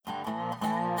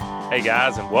Hey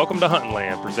guys, and welcome to Hunting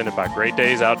Land, presented by Great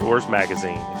Days Outdoors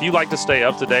Magazine. If you like to stay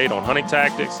up to date on hunting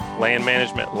tactics, land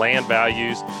management, land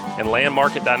values, and land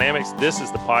market dynamics, this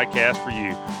is the podcast for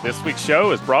you. This week's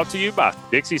show is brought to you by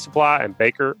Dixie Supply and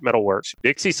Baker Metal Works.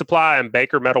 Dixie Supply and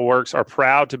Baker Metal Works are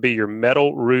proud to be your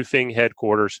metal roofing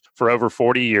headquarters for over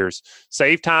 40 years.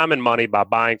 Save time and money by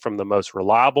buying from the most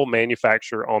reliable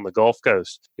manufacturer on the Gulf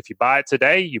Coast. If you buy it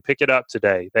today, you pick it up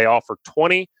today. They offer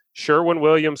 20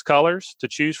 Sherwin-Williams colors to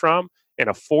choose from and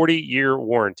a 40-year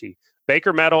warranty.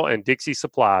 Baker Metal and Dixie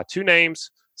Supply, two names,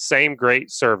 same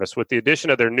great service. With the addition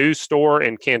of their new store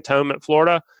in Cantonment,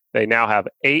 Florida, they now have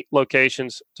 8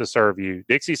 locations to serve you.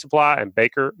 Dixie Supply and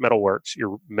Baker Metal Works,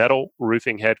 your metal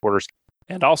roofing headquarters.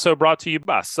 And also brought to you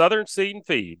by Southern Seed and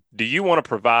Feed. Do you want to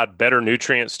provide better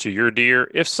nutrients to your deer?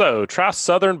 If so, try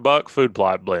Southern Buck Food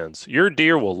Plot Blends. Your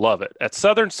deer will love it. At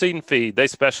Southern Seed and Feed, they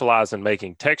specialize in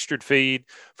making textured feed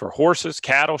for horses,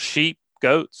 cattle, sheep,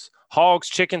 goats, hogs,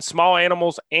 chickens, small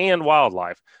animals, and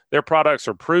wildlife. Their products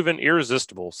are proven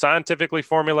irresistible, scientifically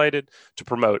formulated to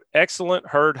promote excellent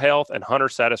herd health and hunter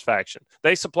satisfaction.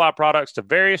 They supply products to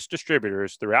various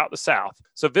distributors throughout the South.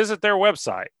 So visit their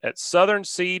website at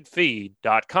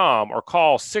southernseedfeed.com or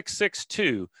call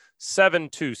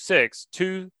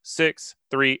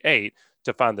 662-726-2638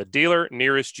 to find the dealer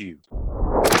nearest you.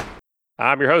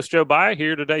 I'm your host, Joe Bye,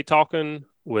 here today talking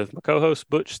with my co-host,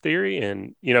 Butch Theory.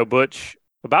 And, you know, Butch,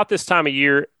 about this time of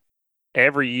year,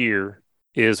 every year,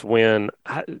 is when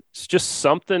it's just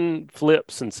something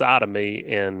flips inside of me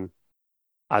and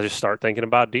I just start thinking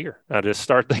about deer. I just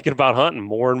start thinking about hunting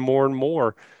more and more and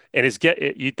more. And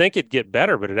you'd think it'd get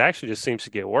better, but it actually just seems to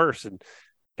get worse and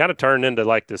kind of turned into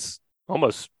like this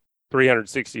almost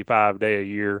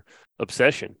 365-day-a-year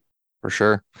obsession. For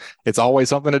sure. It's always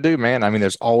something to do, man. I mean,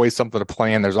 there's always something to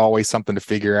plan. There's always something to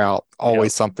figure out,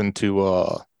 always something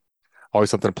to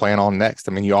plan on next.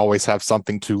 I mean, you always have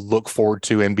something to look forward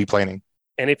to and be planning.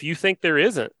 And if you think there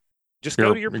isn't,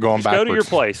 go to your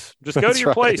place. Just go to your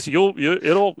right. place.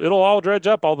 It'll all dredge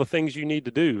up all the things you need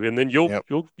to do, and then you'll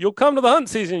come to the hunting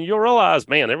season. And you'll realize,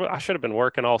 man, I should have been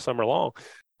working all summer long.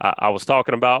 I was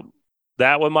talking about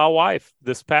that with my wife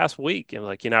this past week, and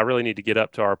like, I really need to get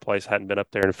up to our place. I hadn't been up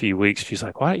there in a few weeks. She's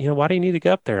like, why do you need to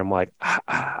get up there? I'm like, I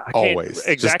can't always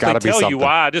exactly tell you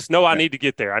why. I just know I need to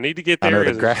get there. I need to get there.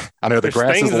 I know the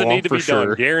grass things is that long need to for be sure.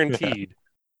 done, guaranteed.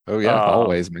 Oh yeah,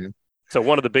 always, man. So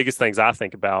one of the biggest things I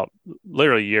think about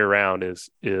literally year round is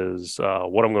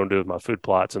what I'm going to do with my food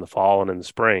plots in the fall and in the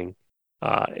spring.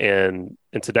 And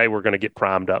today we're going to get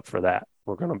primed up for that.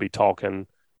 We're going to be talking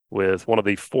with one of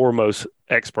the foremost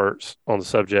experts on the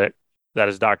subject. That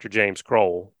is Dr. James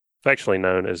Kroll, affectionately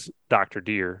known as Dr.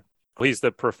 Deer. He's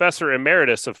the Professor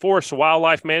Emeritus of Forest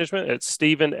Wildlife Management at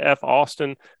Stephen F.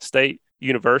 Austin State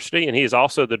University, and he is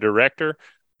also the Director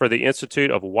for the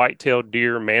Institute of White-tailed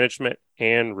Deer Management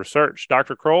and Research.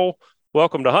 Dr. Kroll,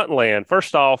 welcome to Hunting Land.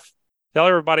 First off, tell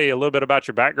everybody a little bit about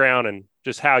your background and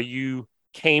just how you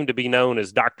came to be known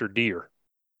as Dr. Deer.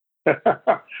 Yeah,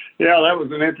 that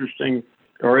was an interesting,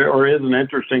 or is an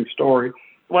interesting story.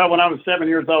 Well, when I was 7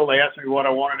 years old, they asked me what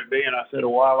I wanted to be, and I said a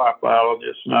wildlife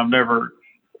biologist, and I've never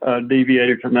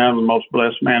deviated from that. I'm the most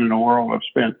blessed man in the world. I've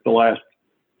spent the last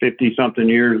 50-something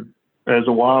years as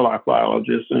a wildlife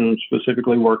biologist and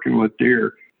specifically working with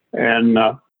deer. And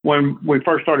when we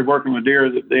first started working with deer,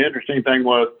 the interesting thing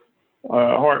was,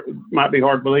 might be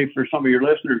hard to believe for some of your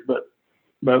listeners,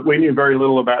 but we knew very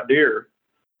little about deer.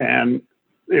 And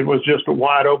it was just a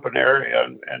wide open area,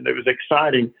 and it was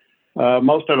exciting.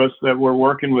 Most of us that were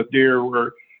working with deer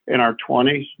were in our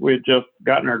 20s. We had just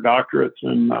gotten our doctorates,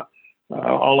 and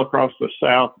all across the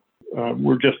South,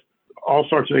 we're just all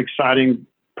sorts of exciting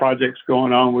projects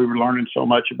going on. We were learning so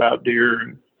much about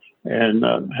deer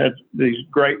and had these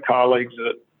great colleagues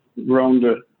that grown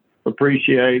to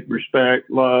appreciate, respect,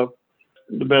 love,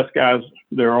 the best guys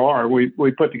there are. We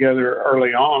put together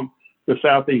early on the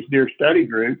Southeast Deer Study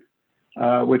Group,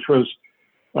 which was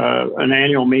an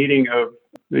annual meeting of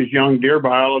these young deer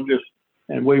biologists,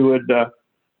 and we would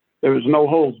there was no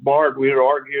holds barred. We would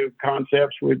argue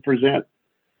concepts. We'd present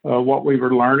what we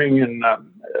were learning, and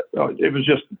it was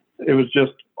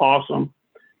just awesome.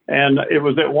 And it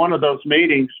was at one of those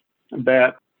meetings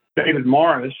that David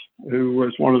Morris, who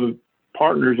was one of the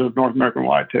partners of North American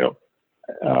Whitetail,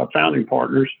 founding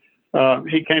partners,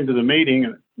 he came to the meeting,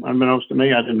 and unbeknownst to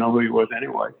me, I didn't know who he was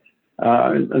anyway.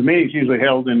 The meeting's usually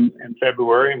held in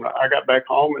February, and I got back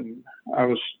home, and I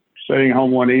was sitting home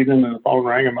one evening, and the phone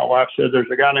rang, and my wife said, "There's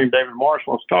a guy named David Morris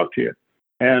wants to talk to you."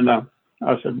 And I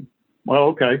said, "Well,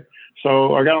 okay."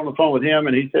 So I got on the phone with him,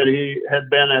 and he said he had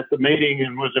been at the meeting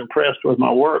and was impressed with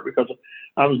my work because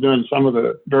I was doing some of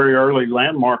the very early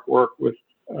landmark work with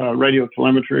radio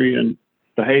telemetry and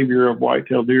behavior of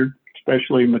whitetail deer,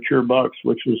 especially mature bucks,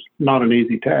 which was not an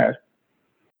easy task.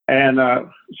 And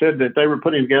said that they were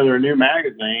putting together a new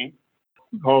magazine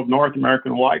called North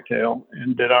American Whitetail,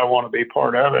 and did I want to be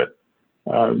part of it?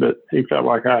 That he felt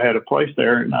like I had a place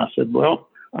there. And I said, well,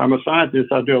 I'm a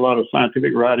scientist. I do a lot of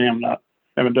scientific writing.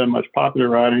 Haven't done much popular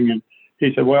writing. And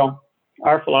he said, well,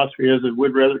 our philosophy is that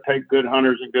we'd rather take good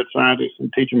hunters and good scientists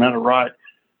and teach them how to write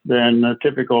than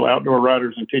typical outdoor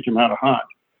writers and teach them how to hunt.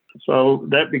 So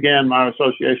that began my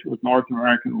association with North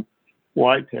American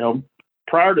Whitetail.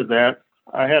 Prior to that,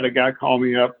 I had a guy call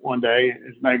me up one day.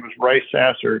 His name was Ray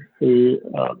Sasser, who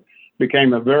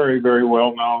became a very, very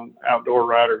well-known outdoor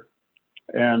writer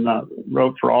and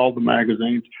wrote for all the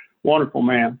magazines. Wonderful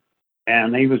man.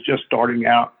 And he was just starting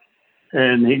out.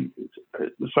 And he,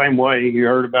 the same way, he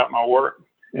heard about my work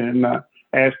and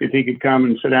asked if he could come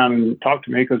and sit down and talk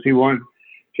to me, because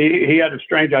he had a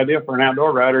strange idea for an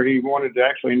outdoor writer. He wanted to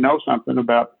actually know something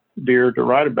about deer to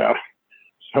write about.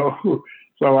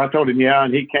 So I told him, yeah,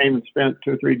 and he came and spent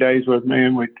 2 or 3 days with me,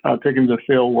 and I took him to the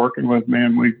field working with me,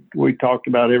 and we talked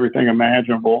about everything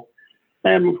imaginable.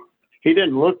 And he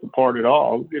didn't look the part at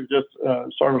all. He was just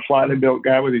sort of a slightly built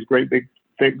guy with these great big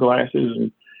thick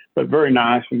glasses, but very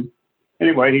nice. And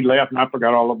anyway, he left, and I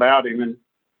forgot all about him. And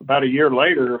about a year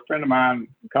later, a friend of mine,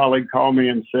 a colleague, called me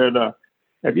and said,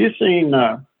 have you seen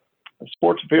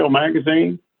Sports Appeal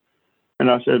magazine?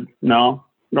 And I said, no,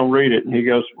 don't read it. And he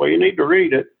goes, well, you need to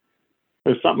read it.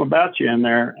 There's something about you in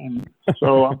there. And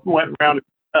so I went around it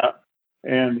up,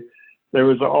 and there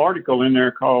was an article in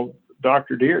there called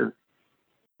Dr. Deer.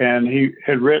 And he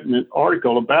had written an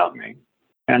article about me.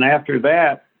 And after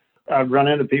that, I'd run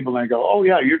into people and they go, oh,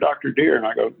 yeah, you're Dr. Deer. And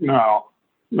I go,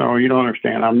 no, you don't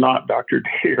understand. I'm not Dr.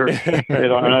 Deer.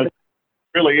 And I was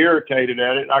really irritated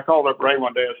at it. I called up Ray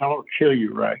one day. I said, I'm going to kill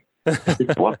you, Ray. He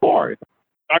said, what for?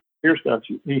 Dr. Deer stuff.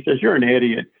 He says, you're an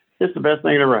idiot. It's the best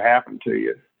thing that ever happened to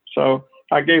you. So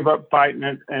I gave up fighting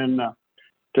it. And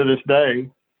to this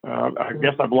day, I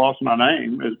guess I've lost my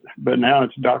name, but now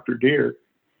it's Dr. Deer.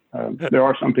 There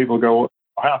are some people who go,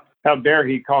 how dare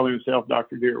he call himself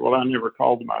Dr. Deer? Well, I never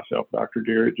called myself Dr.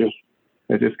 Deer.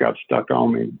 It just got stuck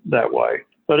on me that way.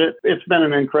 But it's been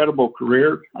an incredible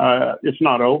career. It's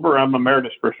not over. I'm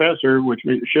emeritus professor, which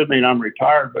should mean I'm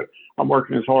retired, but I'm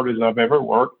working as hard as I've ever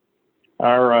worked.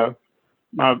 My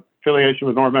affiliation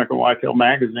with North American Whitetail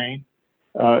magazine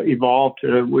evolved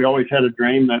to, we always had a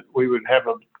dream that we would have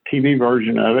a TV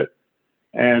version of it.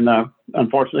 And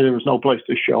unfortunately, there was no place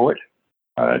to show it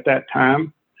at that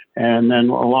time. And then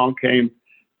along came,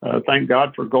 thank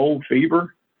God for Gold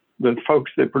Fever, the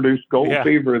folks that produced Gold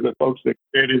Fever, the folks that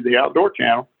created the Outdoor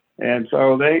Channel. And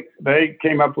so they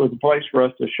came up with a place for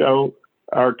us to show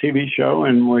our TV show.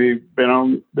 And we've been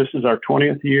on, this is our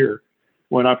 20th year.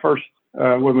 When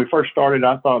we first started,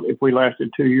 I thought if we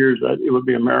lasted 2 years, that it would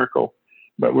be a miracle.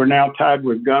 But we're now tied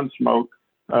with Gunsmoke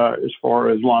as far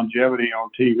as longevity on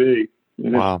TV.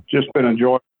 And It's just been a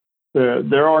joy.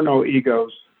 There are no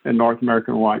egos in North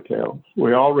American Whitetail.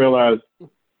 We all realize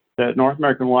that North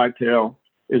American Whitetail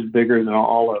is bigger than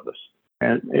all of us.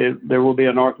 And there will be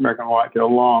a North American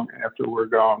Whitetail long after we're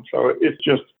gone. So it's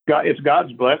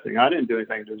God's blessing. I didn't do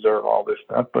anything to deserve all this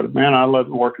stuff, but man, I love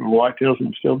working with whitetails, and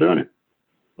I'm still doing it.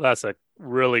 Well, that's a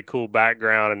really cool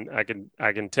background. And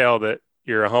I can tell that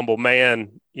you're a humble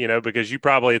man, because you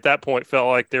probably at that point felt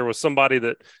like there was somebody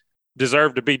that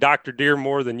deserved to be Dr. Deer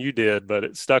more than you did, but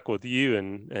it stuck with you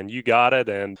and you got it.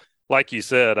 And like you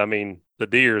said, I mean, the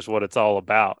deer is what it's all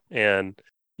about. And,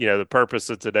 the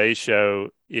purpose of today's show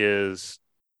is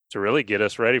to really get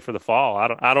us ready for the fall.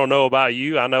 I don't know about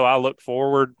you. I know I look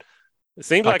forward. It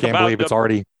seems like I can't believe it's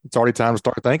already time to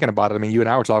start thinking about it. I mean, you and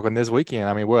I were talking this weekend.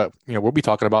 I mean, we'll be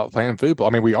talking about planting food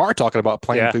plot. I mean, we are talking about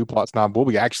planting food plots now. We'll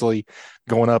be actually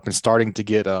going up and starting to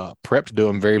get prepped to do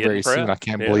them very, very soon. I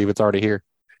can't believe it's already here.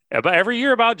 Yeah, but every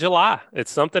year about July,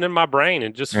 it's something in my brain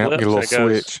and just flips. Get a little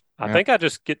switch. I think I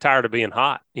just get tired of being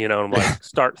hot, I'm like,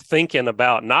 start thinking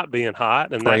about not being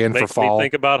hot, and praying that makes me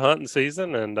think about hunting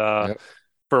season. And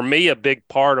for me, a big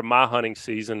part of my hunting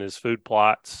season is food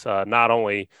plots. Not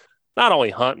only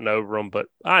hunting over them, but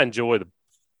I enjoy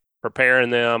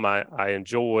preparing them. I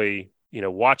enjoy,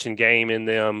 watching game in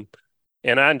them,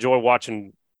 and I enjoy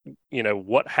watching,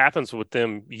 what happens with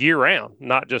them year round,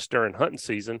 not just during hunting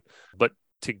season. But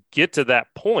to get to that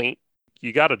point,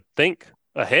 you got to think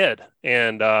ahead.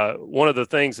 And one of the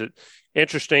things that's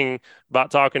interesting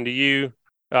about talking to you,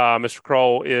 Mr.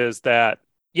 Kroll, is that,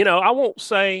 I won't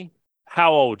say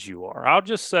how old you are. I'll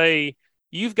just say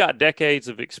you've got decades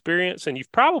of experience, and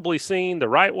you've probably seen the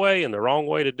right way and the wrong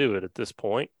way to do it at this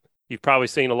point. You've probably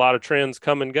seen a lot of trends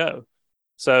come and go.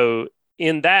 So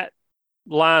in that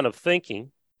line of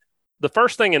thinking, the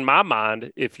first thing in my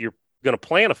mind, if you're going to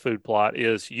plant a food plot,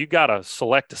 is you got to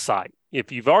select a site.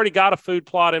 If you've already got a food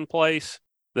plot in place,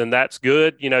 then that's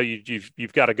good.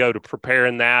 You've got to go to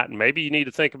preparing that, and maybe you need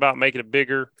to think about making it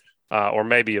bigger, or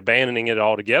maybe abandoning it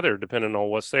altogether, depending on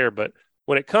what's there. But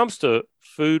when it comes to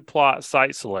food plot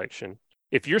site selection,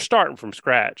 if you're starting from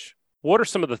scratch, what are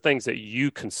some of the things that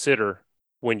you consider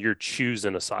when you're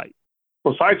choosing a site?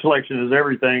 Well, site selection is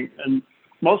everything, and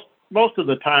most of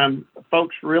the time,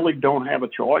 folks really don't have a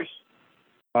choice.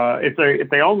 If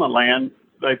they own the land,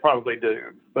 they probably do.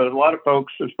 But a lot of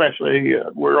folks, especially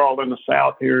we're all in the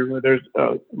South here, where there's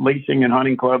leasing and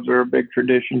hunting clubs are a big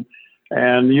tradition,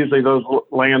 and usually those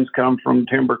lands come from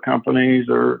timber companies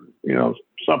or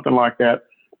something like that,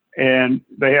 and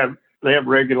they have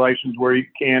regulations where you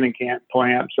can and can't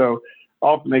plant. So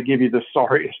often they give you the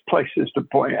sorriest places to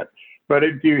plant. But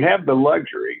if you have the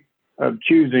luxury of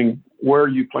choosing where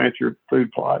you plant your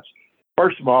food plots,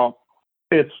 first of all,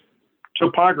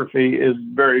 topography is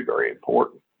very, very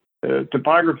important.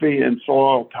 Topography and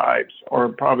soil types are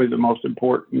probably the most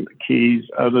important keys,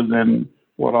 other than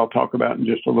what I'll talk about in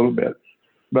just a little bit.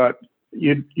 But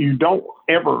you don't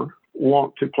ever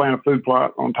want to plant a food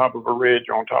plot on top of a ridge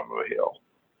or on top of a hill.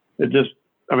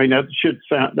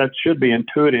 That should be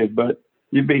intuitive, but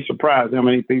you'd be surprised how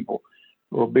many people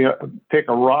will pick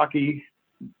a rocky,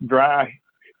 dry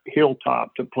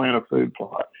hilltop to plant a food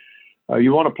plot.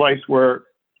 You want a place where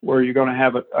you're going to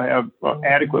have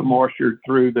adequate moisture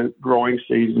through the growing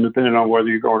season, depending on whether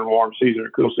you're growing warm season or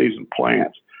cool season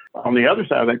plants. On the other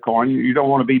side of that coin, you don't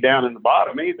want to be down in the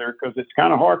bottom either, because it's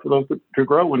kind of hard for those to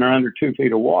grow when they're under 2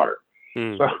 feet of water.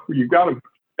 So you've got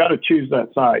to choose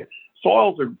that site.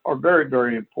 Soils are very,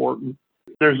 very important.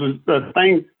 There's a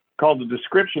thing called the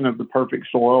description of the perfect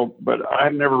soil, but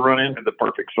I've never run into the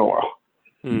perfect soil.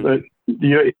 But if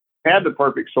you had the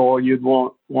perfect soil, you'd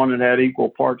want one that had equal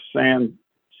parts sand,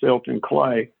 silt, and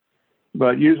clay.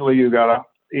 But usually you got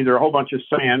either a whole bunch of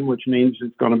sand, which means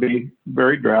it's going to be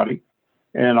very droughty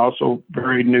and also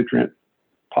very nutrient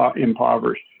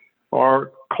impoverished,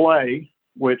 or clay,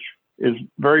 which is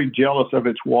very jealous of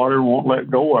its water and won't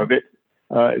let go of it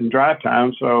in dry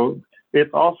time. So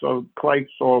clay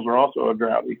soils are also a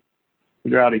droughty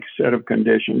set of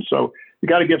conditions. So you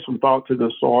got to give some thought to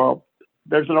the soil.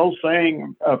 There's an old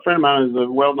saying, a friend of mine is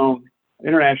a well-known,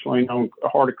 internationally known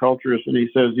horticulturist, and he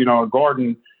says, a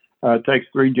garden takes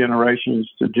 3 generations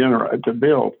to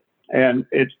build. And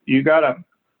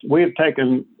we have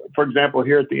taken, for example,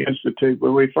 here at the Institute,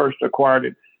 when we first acquired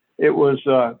it, it was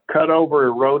cut over,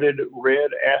 eroded, red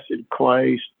acid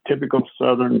clay, typical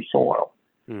southern soil.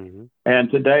 Mm-hmm. And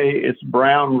today it's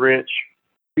brown, rich,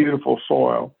 beautiful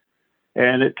soil.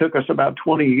 And it took us about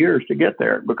 20 years to get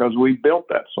there because we built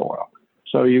that soil.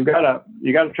 So you got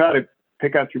to try to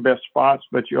pick out your best spots,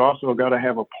 but you also got to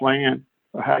have a plan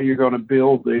of how you're going to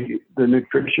build the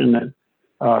nutrition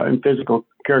and physical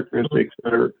characteristics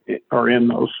that are in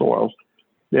those soils.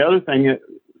 The other thing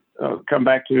come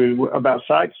back to about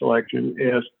site selection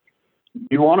is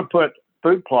you want to put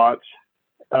food plots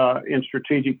in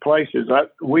strategic places.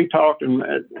 We talked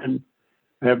and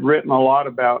have written a lot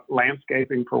about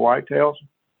landscaping for whitetails.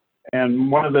 And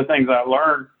one of the things I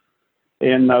learned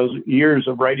in those years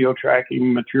of radio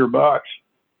tracking mature bucks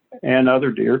and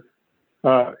other deer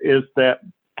is that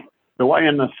the way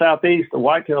in the Southeast, the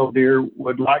whitetail deer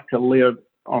would like to live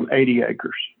on 80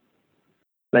 acres.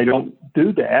 They don't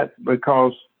do that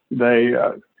because they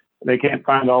can't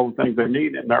find all the things they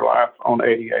need in their life on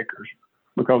 80 acres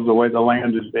because of the way the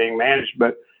land is being managed.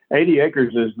 But 80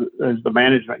 acres is the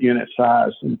management unit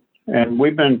size, and we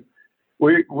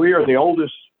are the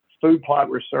oldest food plot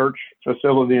research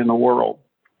facility in the world.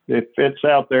 If it's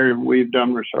out there, we've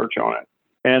done research on it.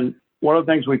 And one of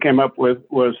the things we came up with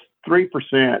was 2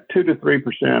 to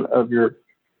 3% of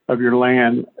your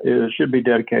land should be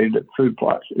dedicated to food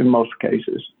plots in most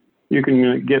cases. You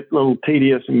can get a little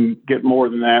tedious and get more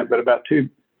than that, but about 2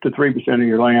 to 3% of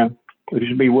your land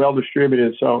should be well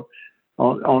distributed. So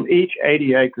on each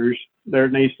 80 acres, there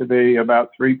needs to be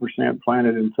about 3%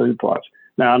 planted in food plots.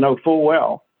 Now, I know full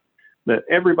well that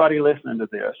everybody listening to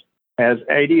this has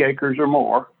 80 acres or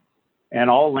more,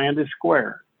 and all land is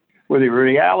square. Well, the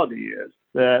reality is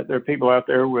that there are people out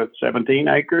there with 17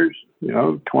 acres,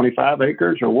 25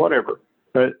 acres or whatever.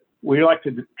 But we like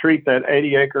to treat that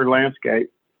 80-acre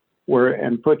landscape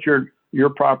and put your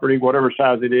property, whatever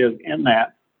size it is, in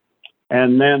that,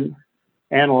 and then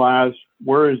analyze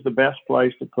where is the best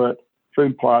place to put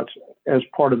food plots as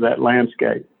part of that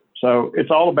landscape. So it's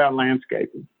all about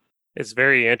landscaping. It's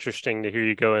very interesting to hear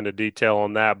you go into detail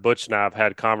on that. Butch and I have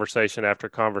had conversation after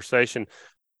conversation.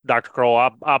 Dr. Kroll,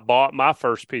 I bought my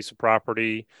first piece of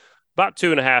property about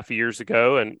 2.5 years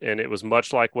ago, and it was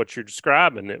much like what you're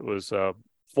describing. It was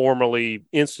formerly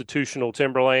institutional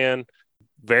timberland,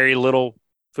 very little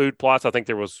food plots. I think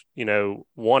there was,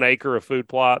 1 acre of food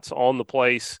plots on the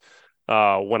place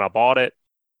when I bought it.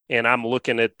 And I'm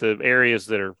looking at the areas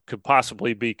that could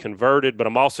possibly be converted, but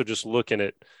I'm also just looking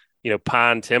at,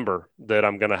 pine timber that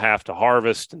I'm going to have to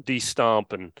harvest and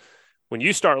de-stump. And when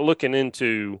you start looking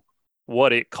into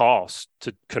what it costs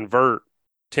to convert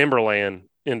timberland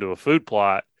into a food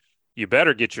plot, you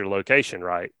better get your location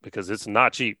right because it's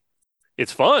not cheap.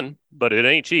 It's fun, but it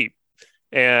ain't cheap.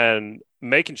 And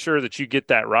making sure that you get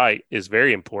that right is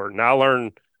very important. I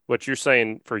learned what you're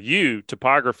saying for you,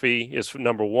 topography is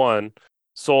number one,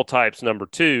 soil types number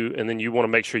two, and then you want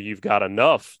to make sure you've got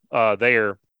enough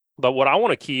there. But what I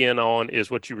want to key in on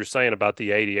is what you were saying about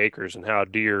the 80 acres and how a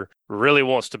deer really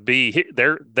wants to be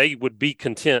there. They would be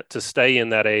content to stay in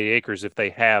that 80 acres if they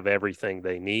have everything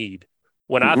they need.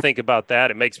 When I think about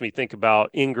that, it makes me think about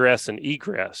ingress and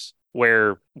egress,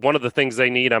 where one of the things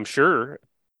they need, I'm sure,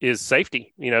 is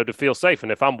safety, to feel safe.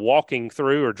 And if I'm walking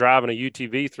through or driving a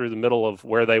UTV through the middle of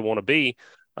where they want to be,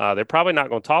 they're probably not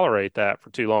going to tolerate that for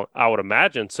too long, I would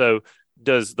imagine. So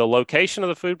does the location of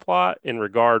the food plot in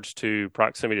regards to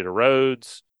proximity to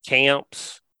roads,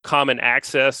 camps, common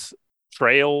access,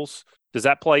 trails, does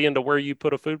that play into where you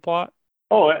put a food plot?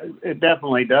 Oh, it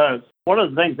definitely does. One of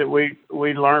the things that we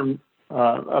learned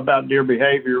about deer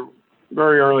behavior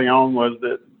very early on was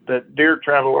that deer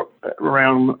travel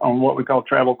around on what we call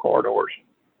travel corridors.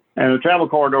 And the travel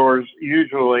corridors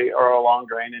usually are along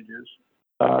drainages,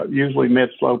 usually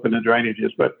mid-slope in the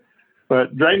drainages. But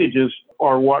drainages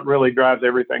are what really drives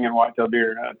everything in whitetail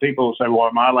deer. People will say, well,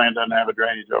 my land doesn't have a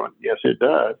drainage on it. Yes, it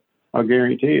does. I'll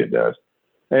guarantee it does.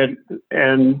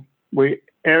 And we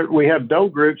have doe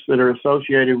groups that are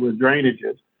associated with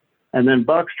drainages. And then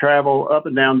bucks travel up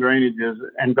and down drainages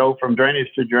and go from drainage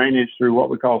to drainage through what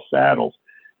we call saddles.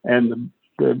 And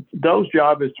the doe's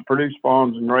job is to produce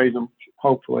fawns and raise them,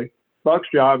 hopefully. Buck's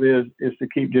job is to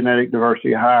keep genetic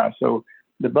diversity high. So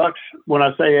the bucks, when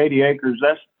I say 80 acres,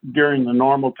 that's during the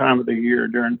normal time of the year,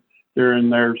 during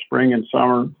their spring and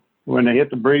summer. When they hit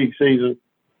the breeding season,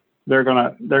 they're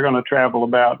gonna travel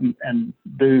about and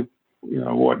do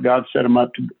what God set them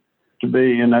up to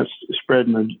be, and that's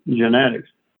spreading the genetics.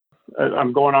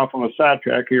 I'm going off on a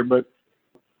sidetrack here, but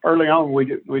early on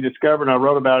we discovered, and I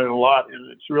wrote about it a lot,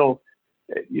 and it's real.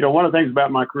 One of the things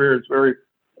about my career, it's very,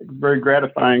 very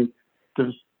gratifying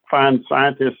to find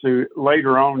scientists who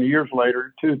later on, years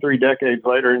later, 2-3 decades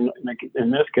later,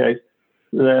 in this case,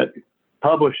 that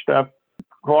published stuff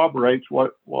corroborates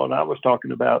what I was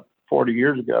talking about 40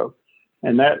 years ago.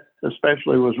 And that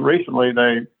especially was recently,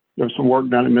 there was some work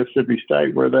done in Mississippi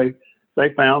State where they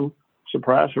found,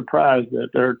 surprise, surprise, that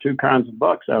there are two kinds of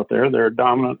bucks out there. There are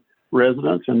dominant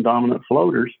residents and dominant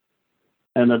floaters.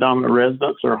 And the dominant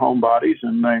residents are homebodies,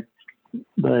 and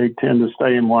they tend to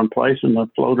stay in one place, and the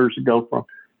floaters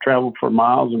travel for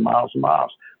miles and miles and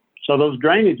miles. So those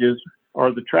drainages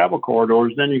are the travel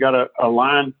corridors. Then you got to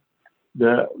align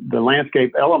the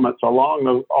landscape elements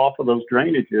off of those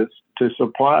drainages to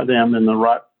supply them in the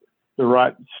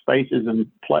right spaces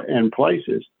and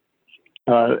places.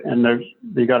 And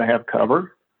you got to have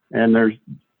cover, and there's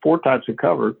 4 types of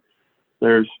cover.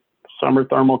 There's summer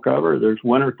thermal cover, there's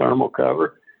winter thermal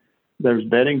cover, there's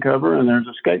bedding cover, and there's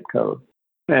escape cover.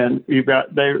 And you've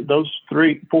got those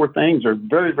 3-4 things are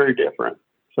very, very different.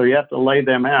 So you have to lay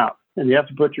them out, and you have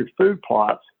to put your food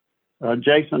plots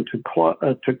adjacent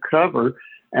to cover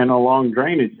and along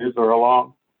drainages or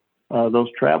along those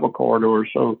travel corridors.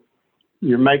 So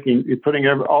you're putting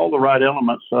all the right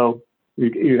elements so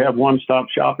you have one-stop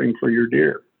shopping for your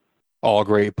deer. All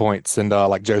great points. And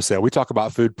like Joe said, we talk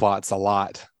about food plots a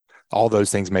lot. All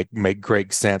those things make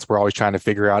great sense. We're always trying to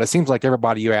figure out. It seems like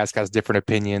everybody you ask has different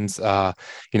opinions.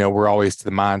 We're always to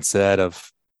the mindset of,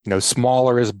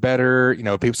 smaller is better.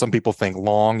 Some people think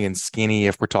long and skinny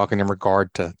if we're talking in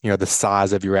regard to, the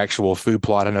size of your actual food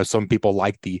plot. I know some people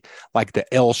like the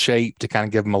L shape to kind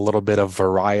of give them a little bit of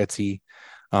variety.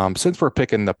 Since we're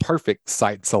picking the perfect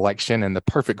site selection and the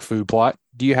perfect food plot,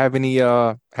 do you have any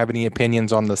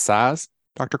opinions on the size,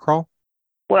 Dr. Kroll?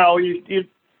 Well,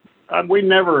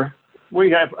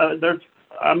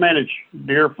 I manage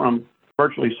deer from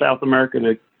virtually South America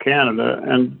to Canada,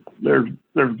 and there's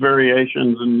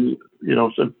variations, and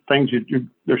some things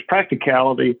there's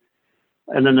practicality,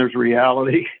 and then there's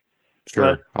reality.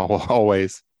 Sure,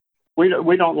 always. We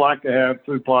don't like to have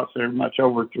food plots that are much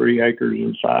over 3 acres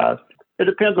in size. It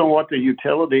depends on what the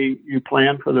utility you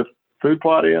plan for the food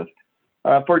plot is.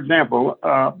 For example,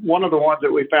 one of the ones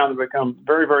that we found to become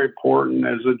very, very important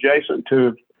is adjacent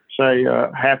to, say,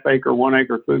 a half-acre, 1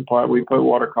 acre food plot. We put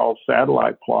what are called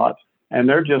satellite plots, and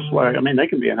they're just like, they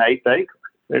can be an 1/8 acre.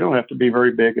 They don't have to be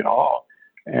very big at all.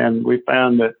 And we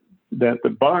found that the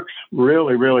bucks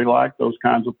really, really like those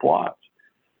kinds of plots.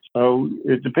 So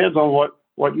it depends on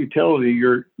what utility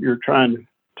you're trying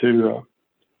to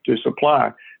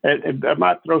supply. And I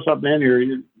might throw something in here.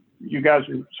 You guys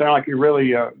sound like you're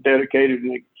really dedicated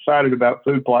and excited about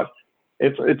food plots.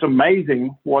 It's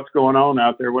amazing what's going on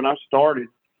out there. When I started,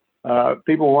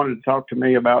 people wanted to talk to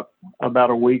me about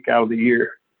a week out of the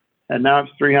year, and now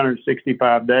it's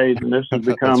 365 days, and this has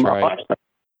become a lifestyle.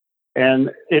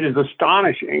 And it is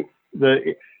astonishing.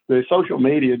 The social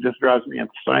media just drives me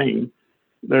insane.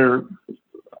 There are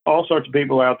all sorts of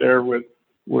people out there with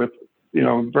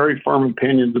very firm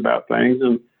opinions about things,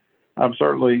 and I'm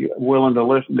certainly willing to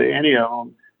listen to any of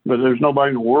them. But there's nobody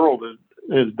in the world that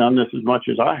has done this as much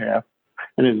as I have,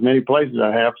 and as many places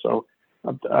I have. So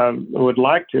I would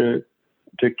like to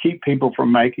keep people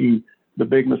from making the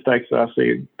big mistakes that I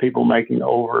see people making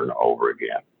over and over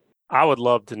again. I would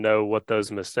love to know what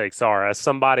those mistakes are. As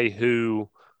somebody who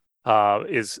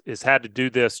is had to do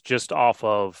this just off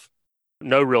of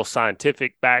no real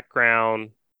scientific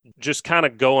background, just kind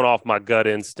of going off my gut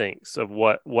instincts of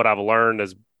what I've learned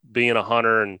as being a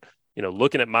hunter and,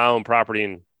 looking at my own property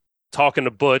and talking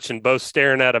to Butch and both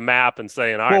staring at a map and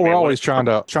saying, all right, well, we're man, always trying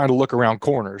to look around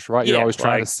corners, right? You're always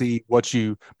trying to see what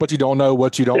you don't know,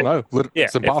 what you don't know.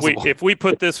 It's impossible. If we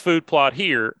put this food plot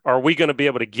here, are we going to be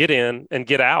able to get in and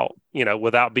get out,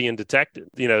 without being detected?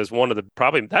 Is one of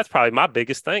that's probably my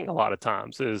biggest thing a lot of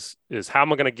times is how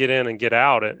am I going to get in and get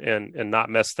out and not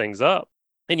mess things up?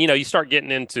 And, you start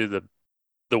getting into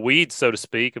the weeds, so to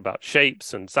speak, about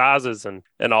shapes and sizes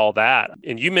and all that.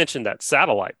 And you mentioned that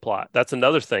satellite plot. That's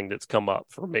another thing that's come up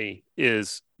for me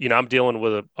is, I'm dealing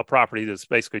with a property that's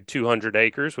basically 200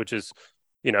 acres, which is,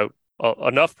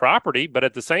 enough property. But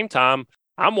at the same time,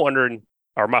 I'm wondering,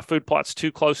 are my food plots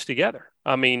too close together?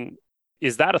 I mean,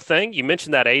 is that a thing? You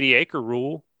mentioned that 80-acre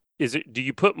rule. Do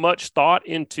you put much thought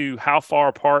into how far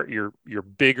apart your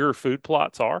bigger food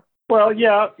plots are? Well,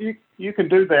 yeah, you can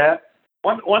do that.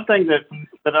 One thing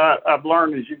that I've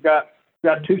learned is you've got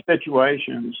two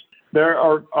situations. There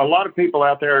are a lot of people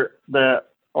out there that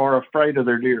are afraid of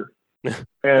their deer.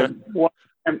 And what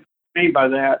I mean by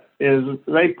that is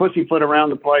they pussyfoot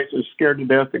around the place and scared to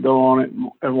death to go on it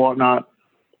and whatnot.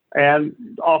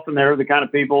 And often they're the kind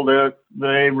of people that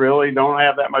they really don't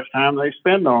have that much time they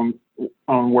spend on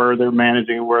where they're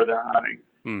managing and where they're hunting.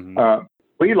 Mm-hmm.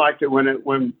 We liked it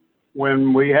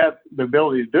when we have the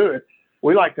ability to do it.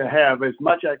 We like to have as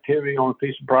much activity on a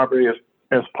piece of property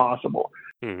as possible.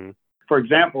 Mm-hmm. For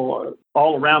example,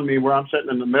 all around me where I'm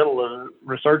sitting in the middle of a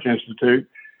research institute,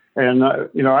 and,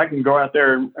 I can go out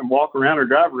there and walk around or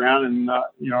drive around and,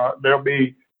 there'll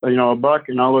be, a buck,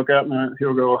 and I'll look up and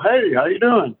he'll go, "Hey, how you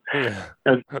doing?" Yeah.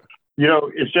 And,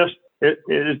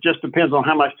 it just depends on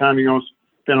how much time you're going to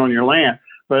spend on your land.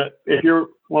 But if you're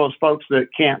one of those folks that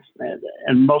can't,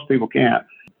 and most people can't,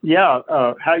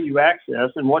 how you access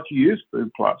and what you use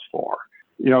food plots for.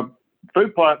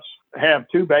 Food plots have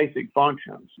two basic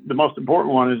functions. The most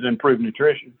important one is improve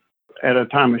nutrition at a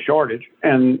time of shortage,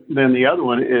 and then the other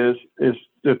one is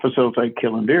to facilitate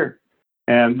killing deer.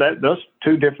 And those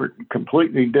two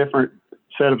completely different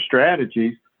set of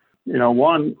strategies.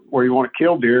 One where you want to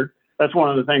kill deer. That's one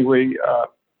of the things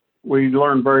we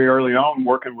learned very early on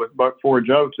working with buck forage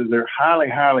oats is they're highly,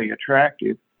 highly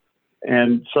attractive.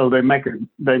 And so they make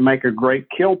a great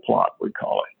kill plot, we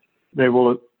call it. They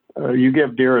will, you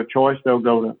give deer a choice, they'll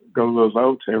go to those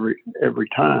oats every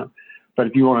time. But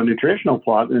if you want a nutritional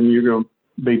plot, then you're going to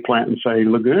be planting, say,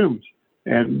 legumes.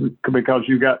 And because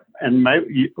a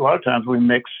lot of times we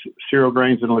mix cereal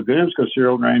grains and legumes because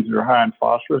cereal grains are high in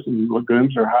phosphorus and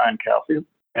legumes are high in calcium.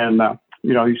 And,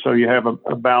 so you have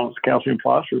a balanced calcium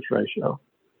phosphorus ratio.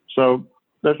 So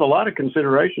there's a lot of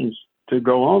considerations to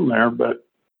go on there, but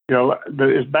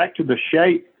it's back to the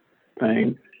shape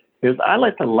thing. Is I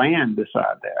let the land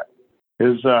decide that.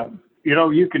 Is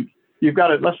you've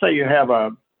got it. Let's say you have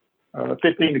a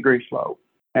 15-degree slope,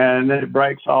 and then it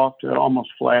breaks off to almost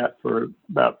flat for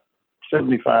about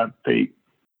 75 feet.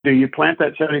 Do you plant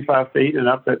that 75 feet and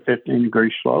up that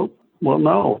 15-degree slope? Well,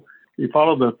 no. You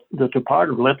follow the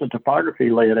topography. Let the topography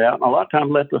lay it out, and a lot of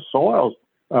times let the soils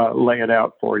lay it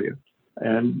out for you.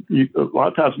 And a lot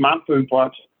of times my food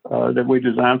plots that we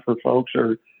design for folks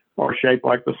are shaped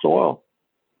like the soil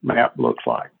map looks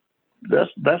like.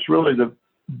 That's really the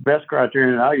best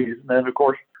criterion I use. And then, of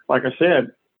course, like I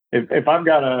said, if I've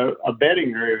got a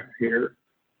bedding area here,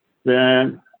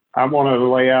 then I want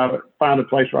to find a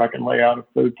place where I can lay out a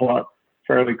food plot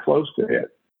fairly close to it.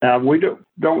 Now, we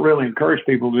don't really encourage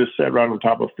people to just sit right on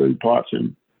top of food plots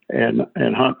and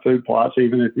hunt food plots,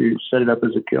 even if you set it up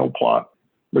as a kill plot,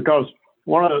 because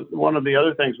one of the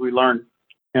other things we learned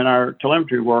in our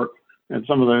telemetry work and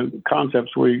some of the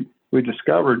concepts we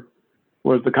discovered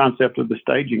was the concept of the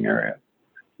staging area.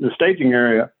 The staging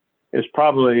area is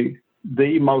probably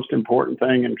the most important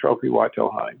thing in trophy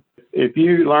whitetail hunting. If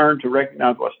you learn to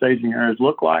recognize what staging areas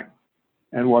look like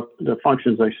and what the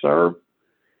functions they serve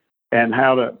and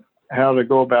how to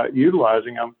go about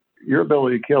utilizing them, your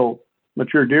ability to kill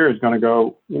mature deer is going to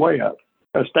go way up.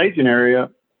 A staging area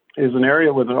is an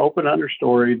area with an open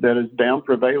understory that is down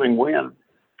prevailing wind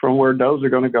from where does are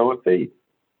going to go and feed.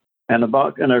 And the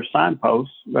buck and their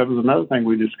signposts, that was another thing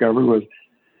we discovered, was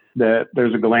that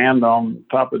there's a gland on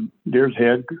top of deer's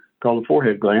head called the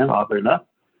forehead gland, oddly enough,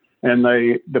 and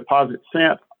they deposit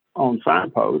scent on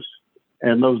signposts.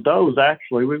 And those does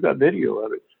actually, we've got video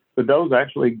of it, the does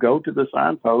actually go to the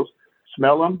signposts,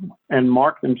 smell them, and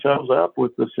mark themselves up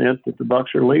with the scent that the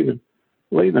bucks are leaving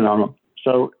on them.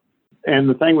 So, and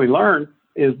the thing we learned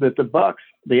is that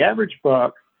the average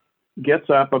buck gets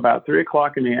up about 3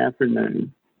 o'clock in the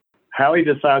afternoon. How he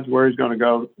decides where he's going to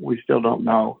go, we still don't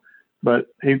know, but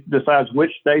he decides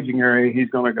which staging area he's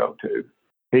going to go to.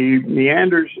 He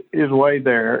meanders his way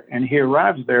there, and he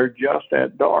arrives there just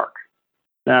at dark.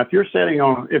 Now,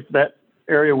 if that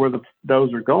area where the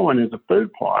does are going is a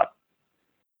food plot,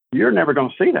 you're never going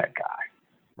to see that guy.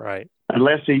 Right.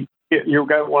 Unless you've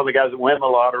got one of the guys that win the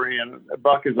lottery and a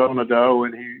buck is on a doe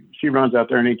and she runs out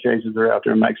there and he chases her out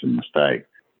there and makes a mistake.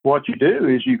 What you do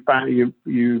is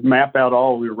you map out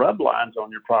all your rub lines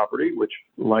on your property, which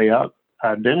lay out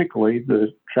identically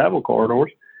the travel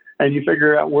corridors, and you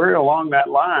figure out where along that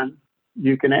line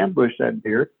you can ambush that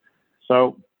deer.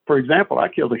 So, for example, I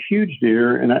killed a huge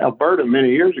deer in Alberta many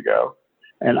years ago,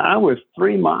 and I was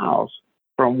 3 miles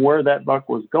from where that buck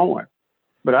was going,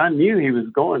 but I knew he was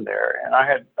going there, and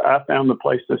I found the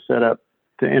place to set up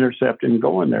to intercept him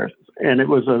going there, and it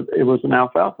was an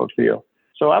alfalfa field.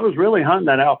 So I was really hunting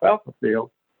that alfalfa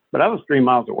field, but I was 3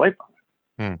 miles away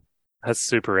from it. That's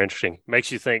super interesting.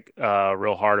 Makes you think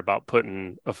real hard about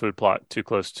putting a food plot too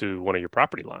close to one of your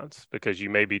property lines, because you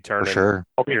may be turning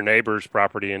your neighbor's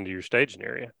property into your staging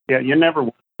area. Yeah,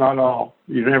 not all.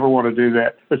 You never want to do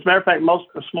that. As a matter of fact, most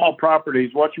small properties,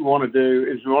 what you want to do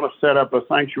is you want to set up a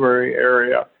sanctuary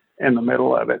area in the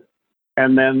middle of it,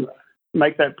 and then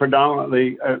make that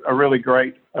predominantly a really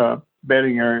great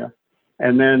bedding area,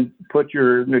 and then put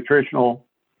your nutritional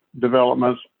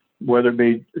developments, whether it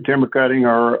be timber cutting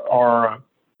or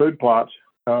food plots,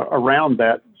 around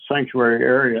that sanctuary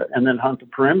area, and then hunt the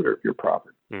perimeter of your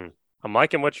property. I'm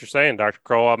liking what you're saying, Dr.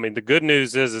 Kroll. I mean, the good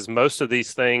news is most of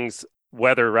these things,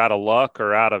 whether out of luck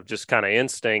or out of just kind of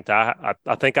instinct, I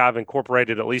think I've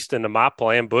incorporated at least into my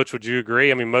plan. Butch, would you agree?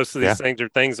 I mean, most of these things are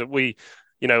things that we,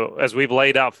 as we've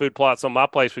laid out food plots on my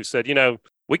place, we've said,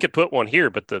 we could put one here,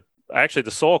 but the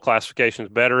soil classification is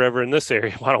better over in this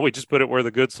area. Why don't we just put it where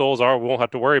the good soils are? We won't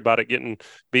have to worry about it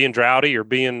being droughty or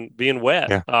being wet.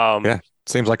 Yeah.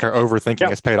 Seems like our overthinking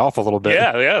has paid off a little bit.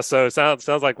 Yeah. So it sounds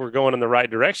like we're going in the right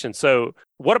direction. So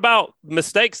what about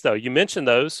mistakes, though? You mentioned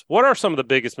those. What are some of the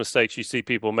biggest mistakes you see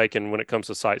people making when it comes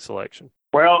to site selection?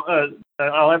 Well,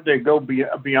 I'll have to go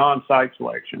beyond site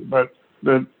selection, but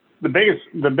the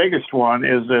biggest one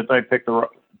is that they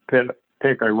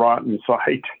pick a rotten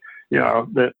site.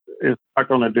 That is not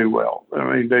going to do well.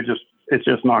 I mean, it's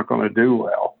just not going to do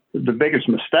well. The biggest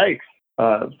mistakes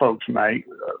folks make,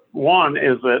 one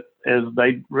is that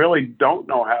they really don't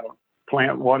know how to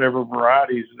plant whatever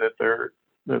varieties that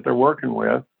they're working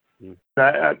with.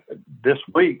 This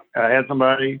week, I had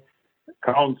somebody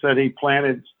call and said he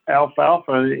planted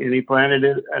alfalfa and he planted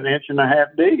it 1.5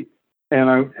 inches deep,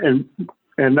 and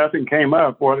nothing came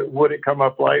up. Would it come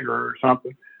up later or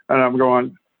something? And I'm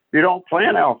going, you don't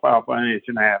plant alfalfa 1.5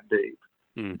 inches deep.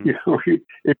 Mm-hmm.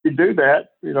 If you do that,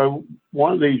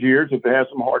 one of these years, if it has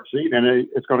some hard seed in it,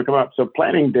 it's going to come up. So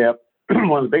planting depth,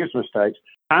 one of the biggest mistakes.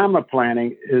 Time of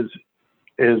planting is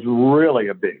really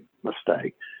a big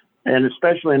mistake, and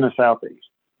especially in the Southeast.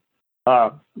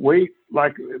 We've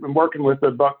been working with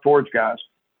the buck forage guys.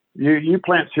 You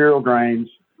plant cereal grains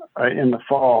in the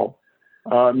fall,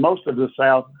 most of the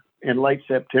South in late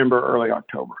September, early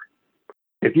October.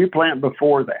 If you plant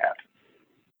before that,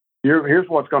 here's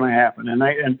what's going to happen,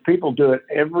 and people do it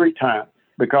every time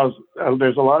because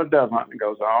there's a lot of dove hunting that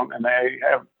goes on, and they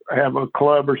have a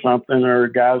club or something, or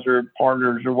guys or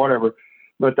partners or whatever,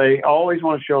 but they always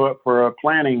want to show up for a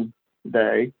planting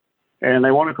day, and they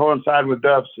want to coincide with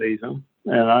dove season,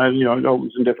 and it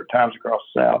opens in different times across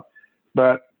the South,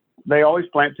 but they always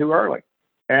plant too early,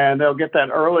 and they'll get that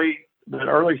early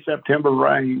September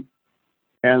rain,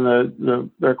 and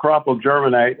their crop will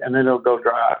germinate, and then it'll go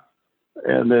dry,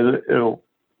 and then it'll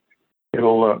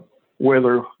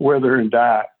wither and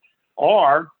die.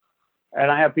 And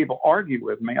I have people argue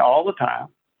with me all the time,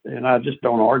 and I just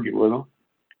don't argue with them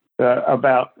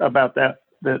about that.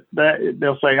 That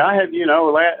they'll say, I have,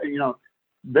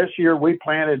 this year we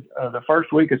planted the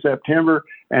first week of September,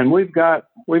 and we've got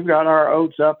our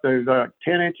oats up. They're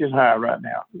 10 inches high right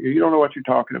now. You don't know what you're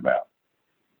talking about.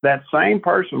 That same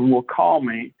person will call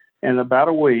me in about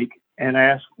a week and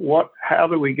ask, how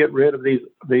do we get rid of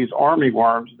these army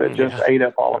worms that just ate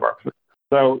up all of our food?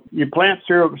 So you plant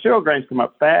cereal grains come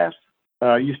up fast.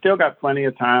 You still got plenty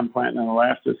of time planting in the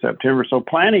last of September. So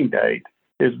planting date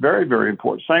is very, very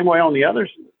important. Same way on the other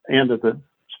end of the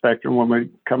spectrum, when we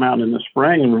come out in the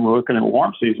spring and we're looking at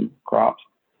warm season crops,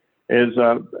 is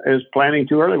planting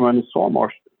too early when the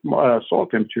soil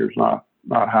temperature is not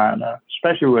high enough,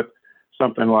 especially with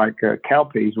something like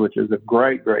cowpeas, which is a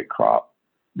great crop.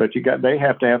 But they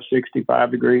have to have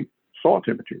 65-degree soil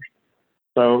temperatures.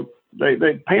 So they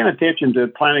paying attention to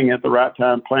planting at the right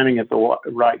time, planting at the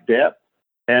right depth,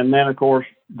 and then of course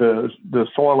the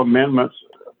soil amendments.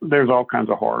 There's all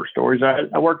kinds of horror stories.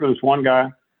 I worked with this one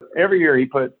guy. Every year he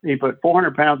put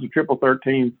 400 pounds of triple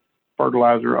 13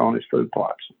 fertilizer on his food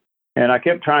plots, and I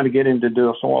kept trying to get him to do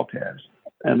a soil test.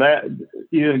 And that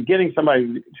getting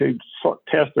somebody to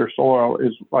test their soil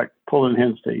is like pulling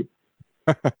hen's teeth.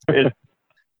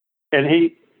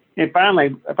 And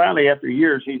finally after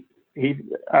years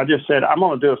I just said, I'm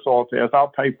going to do a soil test. I'll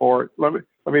pay for it. Let me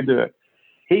do it.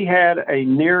 He had a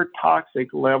near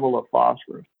toxic level of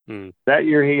phosphorus. That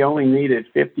year, he only needed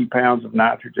 50 pounds of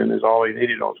nitrogen is all he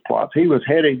needed on his plots. He was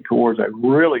heading towards a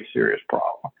really serious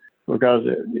problem because,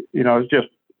 it's just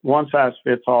one size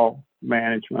fits all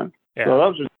management. Yeah. So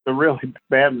those are the really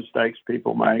bad mistakes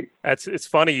people make. It's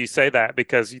funny you say that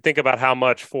because you think about how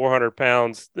much 400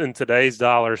 pounds in today's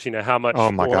dollars, how much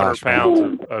 400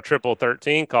 pounds of triple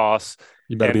 13 costs.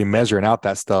 You better be measuring out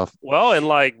that stuff. Well, and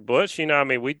like Butch,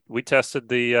 we tested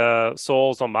the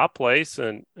soils on my place,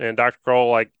 and Dr.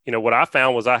 Kroll, what I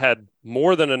found was I had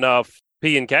more than enough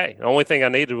P and K. The only thing I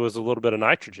needed was a little bit of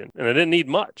nitrogen, and I didn't need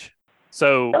much.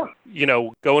 So,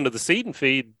 going to the seed and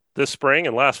feed this spring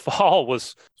and last fall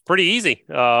was pretty easy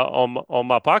on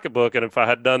my pocketbook. And if I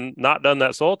had not done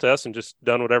that soil test and just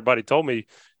done what everybody told me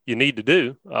you need to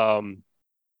do,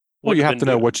 you have to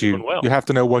know you have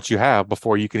to know what you have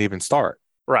before you can even start.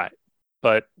 Right.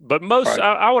 But most, right.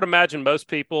 I would imagine most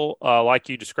people, like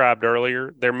you described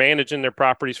earlier, they're managing their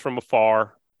properties from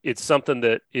afar. It's something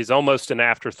that is almost an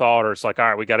afterthought, or it's like, all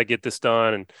right, we got to get this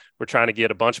done. And we're trying to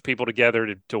get a bunch of people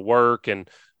together to work. And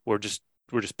we're just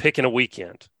picking a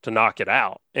weekend to knock it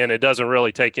out. And it doesn't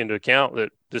really take into account that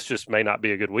this just may not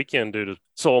be a good weekend due to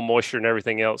soil moisture and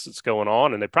everything else that's going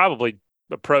on. And they probably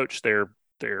approach their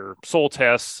soil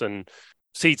tests and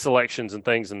seed selections and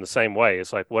things in the same way.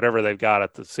 It's like whatever they've got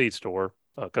at the seed store,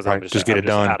 because I'm just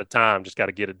out of time, just got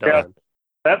to get it done.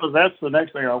 Yeah, that's the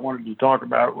next thing I wanted to talk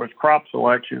about was crop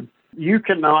selection. You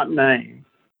cannot name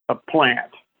a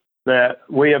plant that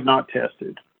we have not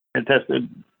tested and tested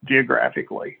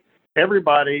geographically.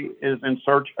 Everybody is in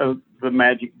search of the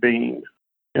magic bean,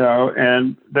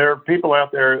 and there are people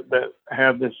out there that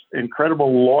have this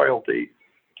incredible loyalty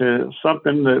to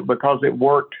something that because it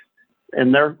worked.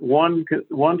 And their one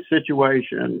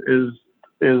situation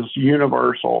is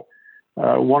universal.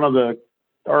 One of the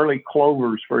early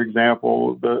clovers, for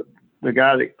example, the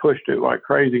guy that pushed it like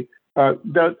crazy,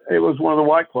 it was one of the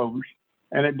white clovers,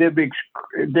 and it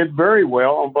did very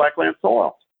well on blackland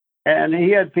soil. And he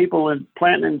had people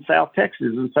planting in South Texas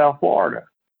and South Florida.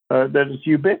 That is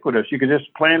ubiquitous. You could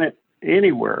just plant it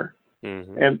anywhere.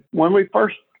 Mm-hmm. And when we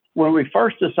first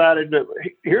decided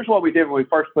here's what we did when we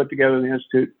first put together the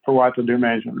Institute for White Deer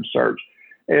Management Research,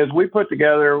 is we put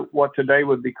together what today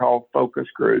would be called focus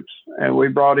groups. And we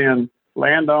brought in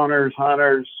landowners,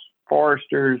 hunters,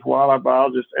 foresters, wildlife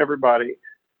biologists, everybody,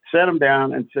 set them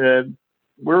down and said,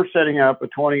 we're setting up a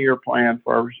 20-year plan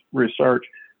for our research.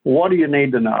 What do you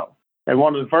need to know? And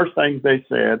one of the first things they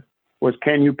said was,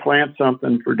 can you plant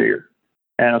something for deer?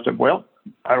 And I said, well,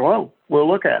 I don't know. We'll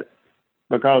look at it.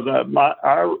 Because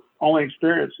our only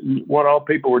experience, what all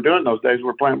people were doing those days,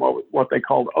 were planting what they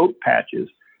called oat patches,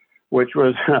 which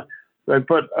was they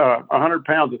put 100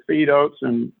 pounds of feed oats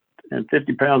and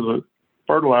 50 pounds of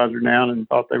fertilizer down and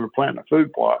thought they were planting a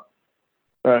food plot.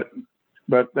 But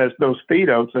those feed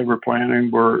oats they were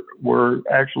planting were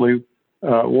actually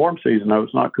warm season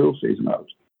oats, not cool season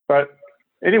oats. But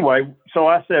anyway, so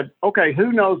I said, okay,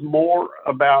 who knows more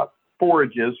about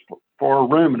forages for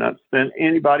ruminants than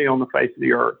anybody on the face of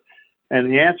the earth.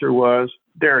 And the answer was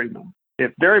dairymen.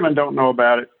 If dairymen don't know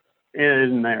about it, it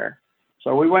isn't there.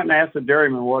 So we went and asked the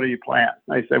dairymen, what do you plant?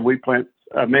 They said, we plant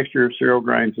a mixture of cereal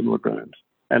grains and legumes.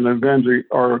 And legumes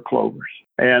are clovers.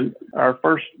 And our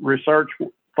first research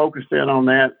focused in on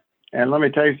that. And let me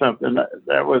tell you something,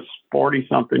 that was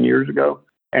 40-something years ago.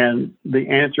 And the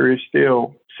answer is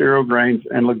still cereal grains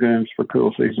and legumes for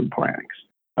cool season plantings.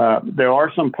 There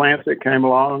are some plants that came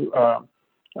along.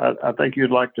 I think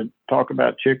you'd like to talk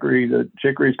about chicory. The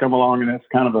chicory's come along, and it's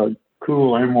kind of a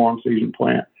cool and warm season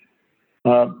plant.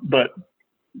 But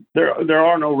there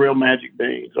are no real magic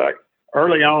beans. Like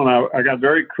early on, I got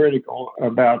very critical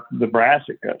about the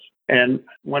brassicas. And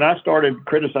when I started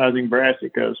criticizing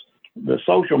brassicas, the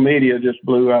social media just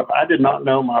blew up. I did not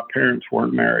know my parents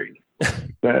weren't married,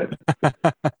 that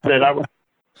I was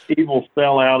evil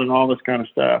sellout and all this kind of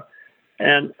stuff.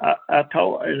 And I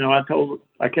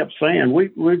kept saying,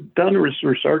 we've done this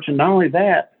research, and not only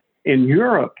that, in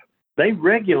Europe, they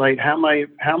regulate how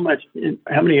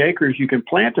many acres you can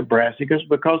plant of brassicas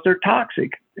because they're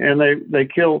toxic, and they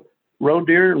kill roe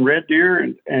deer and red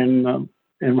deer and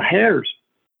hares.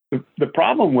 The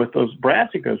problem with those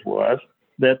brassicas was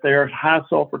that they're high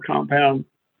sulfur compound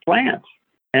plants,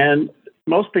 and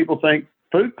most people think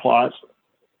food plots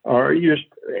are just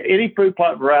any food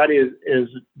plot variety is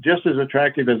just as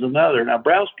attractive as another. Now,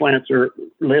 browse plants are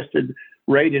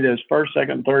rated as first,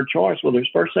 second, third choice. Well, there's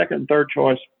first, second, third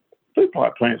choice food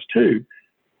plot plants too.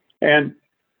 And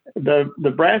the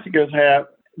brassicas have,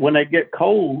 when they get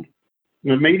cold,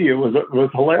 the media was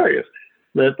hilarious,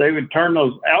 that they would turn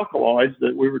those alkaloids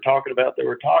that we were talking about that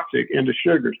were toxic into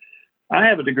sugars. I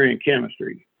have a degree in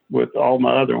chemistry with all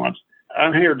my other ones.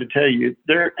 I'm here to tell you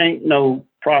there ain't no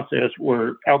process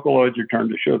where alkaloids are turned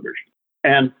to sugars.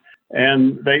 And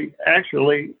they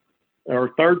actually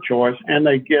are third choice, and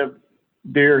they give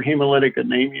deer hemolytic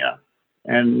anemia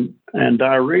and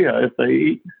diarrhea if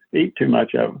they eat too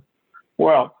much of them.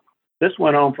 Well, this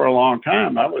went on for a long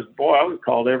time. I was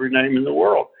called every name in the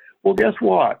world. Well, guess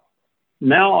what?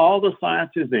 Now all the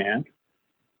science is in.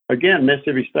 Again,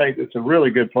 Mississippi State, it's a really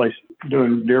good place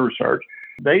doing deer research.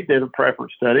 They did a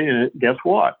preference study, and guess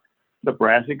what? The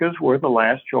brassicas were the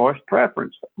last choice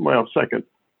preference. Well, second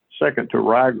to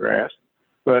ryegrass,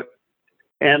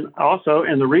 and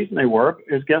the reason they work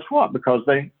is, guess what? Because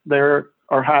there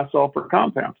are high sulfur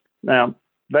compounds. Now,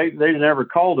 they never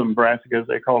called them brassicas;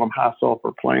 they called them high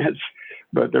sulfur plants,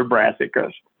 but they're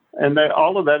brassicas, and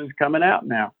all of that is coming out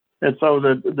now. And so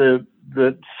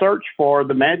the search for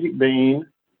the magic bean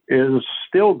is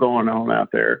still going on out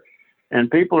there, and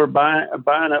people are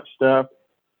buying up stuff.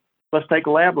 Let's take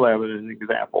Lab Lab as an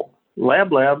example.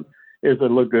 Lab Lab is a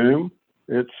legume.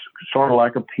 It's sort of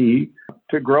like a pea.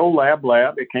 To grow Lab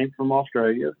Lab, it came from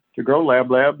Australia. To grow Lab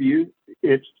Lab,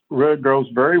 it really grows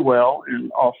very well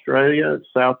in Australia,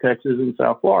 South Texas, and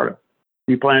South Florida.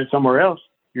 You plant it somewhere else,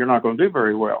 you're not going to do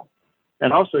very well.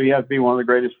 And also, you have to be one of the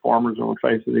greatest farmers on the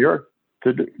face of the earth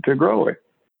to grow it.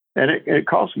 And it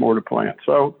costs more to plant.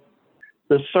 So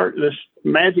this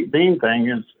magic bean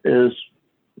thing is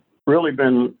really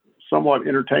been somewhat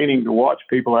entertaining to watch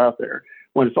people out there.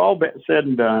 When it's all said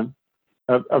and done,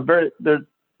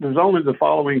 there's only the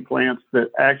following plants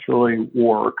that actually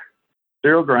work: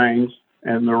 cereal grains,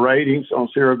 and the ratings on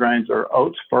cereal grains are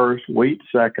oats first, wheat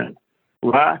second,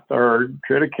 rye third,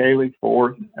 triticale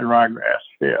fourth, and ryegrass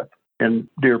fifth in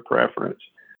deer preference.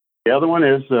 The other one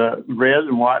is red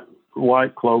and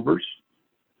white clovers,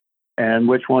 and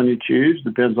which one you choose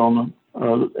depends on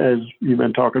as you've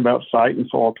been talking about, site and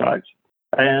soil types.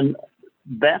 And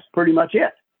that's pretty much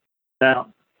it.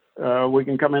 Now, we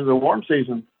can come into the warm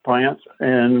season plants,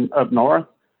 and up north,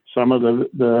 some of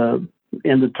the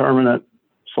indeterminate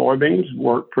soybeans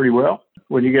work pretty well.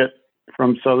 When you get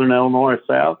from southern Illinois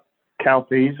south,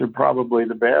 cowpeas are probably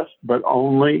the best, but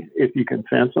only if you can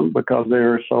fence them, because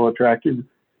they're so attractive.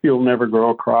 You'll never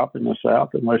grow a crop in the south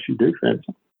unless you do fence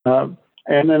them.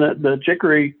 And then the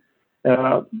chicory,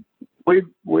 we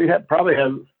probably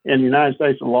have in the United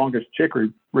States the longest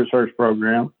chicory research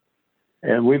program,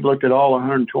 and we've looked at all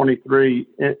 123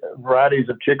 varieties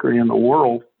of chicory in the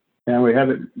world, and we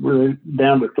have it really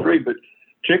down to 3. But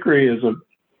chicory is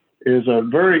a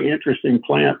very interesting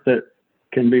plant that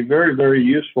can be very, very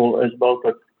useful as both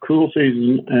a cool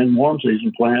season and warm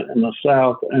season plant in the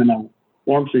south and a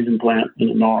warm season plant in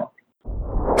the north.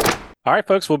 All right,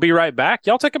 folks, we'll be right back.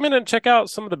 Y'all take a minute and check out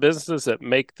some of the businesses that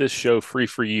make this show free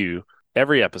for you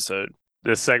every episode.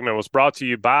 This segment was brought to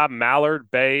you by Mallard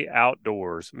Bay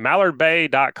Outdoors.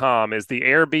 MallardBay.com is the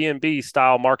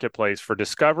Airbnb-style marketplace for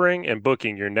discovering and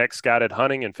booking your next guided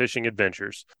hunting and fishing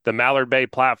adventures. The Mallard Bay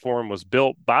platform was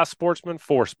built by sportsmen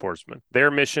for sportsmen. Their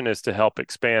mission is to help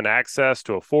expand access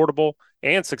to affordable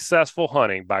and successful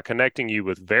hunting by connecting you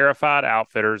with verified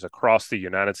outfitters across the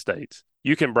United States.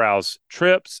 You can browse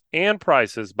trips and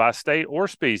prices by state or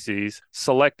species,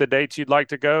 select the dates you'd like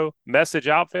to go, message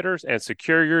outfitters, and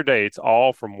secure your dates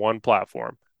all from one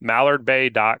platform.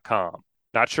 MallardBay.com.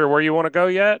 Not sure where you want to go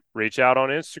yet? Reach out on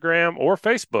Instagram or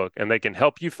Facebook, and they can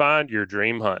help you find your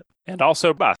dream hunt. And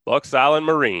also by Bucks Island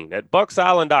Marine. At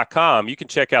bucksisland.com, you can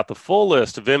check out the full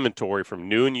list of inventory from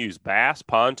new and used bass,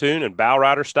 pontoon, and bow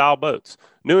rider style boats,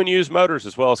 new and used motors,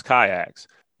 as well as kayaks.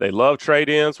 They love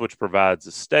trade-ins, which provides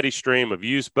a steady stream of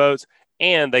used boats,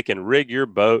 and they can rig your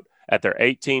boat at their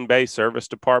 18-bay service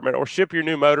department or ship your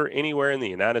new motor anywhere in the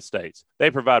United States. They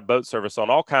provide boat service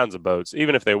on all kinds of boats,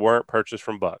 even if they weren't purchased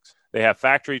from Bucks. They have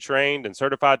factory-trained and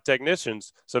certified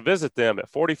technicians, so visit them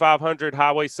at 4500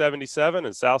 Highway 77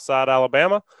 in Southside,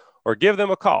 Alabama, or give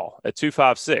them a call at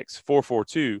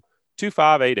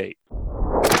 256-442-2588.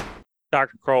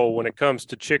 Dr. Kroll, when it comes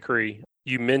to chicory,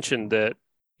 you mentioned that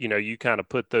you kind of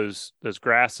put those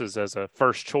grasses as a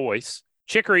first choice.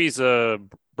 Chicory's a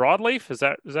broadleaf. Is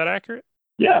that accurate?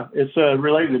 Yeah, it's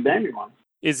related to dandelion.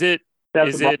 Is it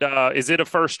a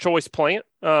first choice plant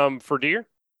for deer?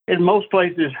 In most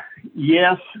places,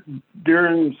 yes.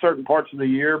 During certain parts of the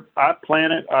year, I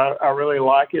plant it. I really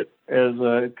like it as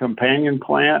a companion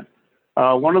plant.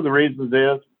 One of the reasons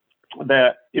is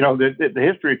that the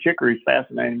history of chicory is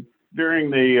fascinating.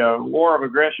 During the War of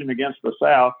Aggression against the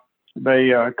South,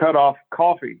 they cut off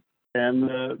coffee, and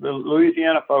the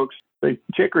Louisiana folks, the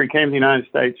chicory came to the United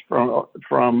States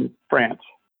from France,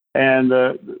 and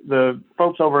the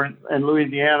folks over in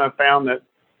Louisiana found that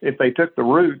if they took the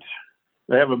roots,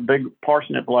 they have a big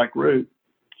parsnip-like root,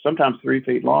 sometimes 3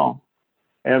 feet long,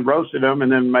 and roasted them,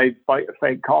 and then made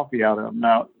fake coffee out of them.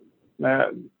 Now,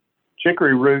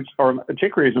 chicory is a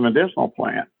medicinal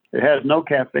plant. It has no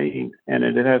caffeine, and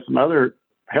it has some other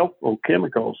helpful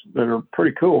chemicals that are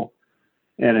pretty cool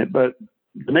in it. But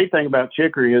the neat thing about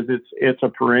chicory is it's a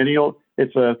perennial.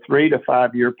 It's a 3 to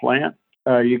 5 year plant.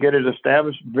 You get it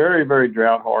established, very, very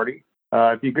drought hardy.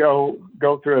 If you go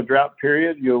through a drought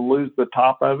period, you'll lose the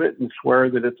top of it and swear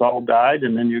that it's all died,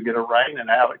 and then you get a rain and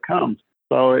out it comes.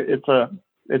 So it's a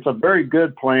very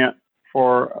good plant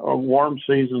for a warm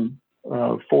season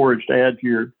forage to add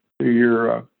to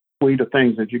your suite of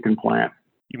things that you can plant.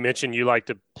 You mentioned you like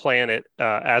to plant it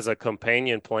as a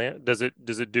companion plant. Does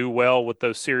it do well with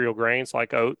those cereal grains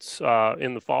like oats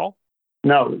in the fall?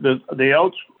 No, the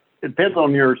oats, it depends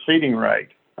on your seeding rate.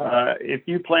 If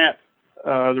you plant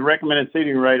the recommended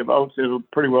seeding rate of oats, it'll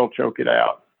pretty well choke it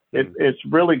out. It's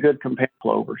really good companion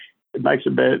clovers. It makes a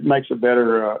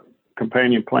better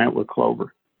companion plant with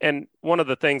clover. And one of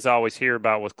the things I always hear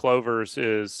about with clovers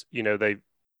is,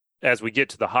 as we get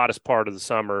to the hottest part of the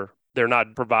summer, they're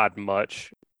not providing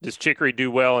much. Does chicory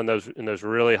do well in those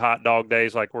really hot dog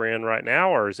days like we're in right now,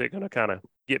 or is it going to kind of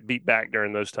get beat back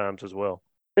during those times as well?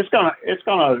 It's gonna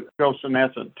go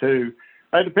senescent too.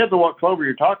 It depends on what clover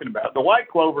you're talking about. The white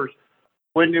clovers,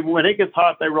 when it gets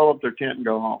hot, they roll up their tent and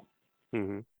go home.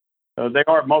 Mm-hmm. They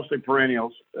are mostly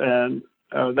perennials, and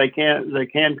they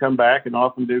can come back, and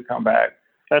often do come back.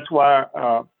 That's why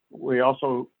we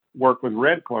also work with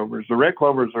red clovers. The red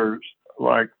clovers are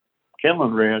like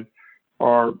Kinlan red,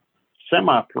 are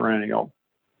semi-perennial,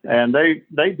 and they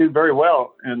do very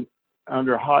well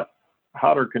under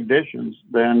hotter conditions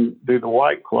than do the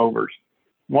white clovers.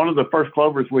 One of the first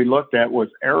clovers we looked at was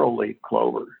arrowleaf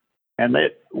clover, and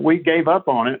we gave up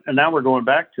on it, and now we're going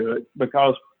back to it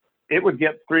because it would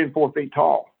get 3 and 4 feet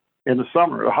tall in the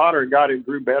summer. The hotter it got, it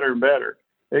grew better and better.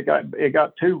 It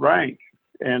got too rank,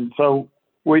 and so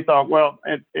we thought, well,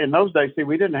 in those days,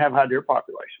 we didn't have high deer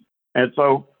population, and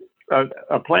so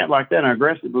a plant like that, an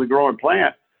aggressively growing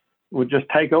plant, would just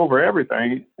take over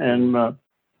everything and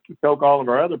choke all of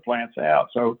our other plants out.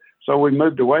 So we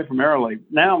moved away from arrowleaf.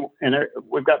 Now, and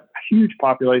we've got huge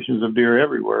populations of deer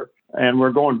everywhere, and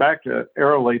we're going back to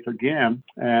arrowleaf again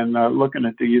and looking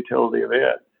at the utility of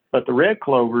it. But the red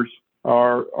clovers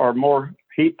are more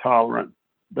heat tolerant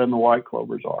than the white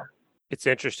clovers are. It's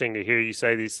interesting to hear you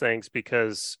say these things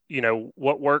because,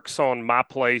 what works on my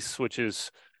place, which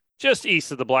is just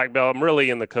east of the Black Belt. I'm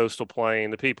really in the coastal plain.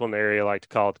 The people in the area like to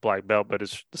call it the Black Belt, but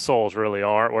the soils really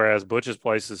aren't. Whereas Butch's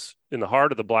place is in the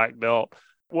heart of the Black Belt.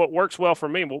 What works well for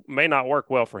me may not work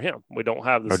well for him. We don't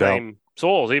have the same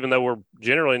soils, even though we're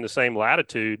generally in the same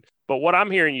latitude. But what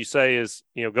I'm hearing you say is,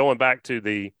 going back to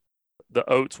the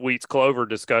oats, wheats, clover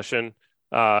discussion,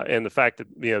 and the fact that,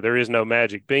 there is no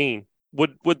magic bean.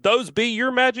 Would those be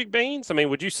your magic beans? I mean,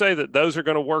 would you say that those are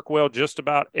going to work well just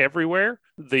about everywhere?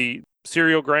 The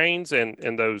cereal grains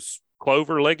and those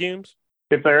clover legumes?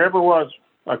 If there ever was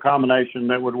a combination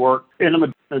that would work, in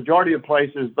the majority of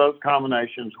places, those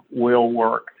combinations will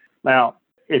work. Now,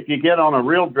 if you get on a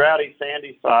real droughty,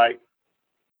 sandy site,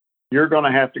 you're going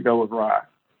to have to go with rye.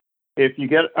 If you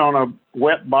get on a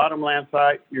wet bottomland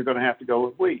site, you're going to have to go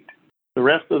with wheat. The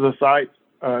rest of the sites,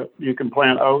 you can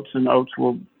plant oats, and oats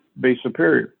will be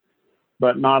superior,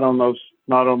 but not on those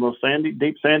sandy,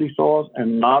 deep sandy soils,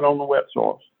 and not on the wet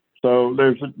soils. So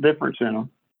there's a difference in them.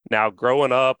 Now,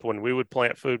 growing up, when we would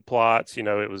plant food plots,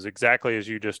 it was exactly as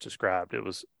you just described. It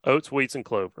was oats, wheats, and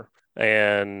clover.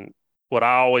 And what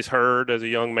I always heard as a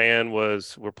young man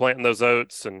was, we're planting those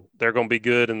oats and they're going to be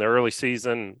good in the early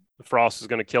season. The frost is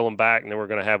going to kill them back, and then we're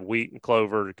going to have wheat and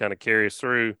clover to kind of carry us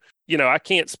through. I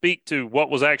can't speak to what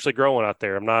was actually growing out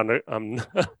there. I'm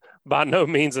by no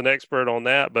means an expert on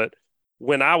that, but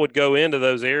when I would go into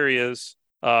those areas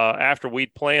after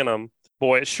we'd plant them,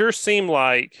 boy, it sure seemed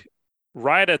like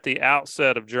right at the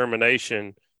outset of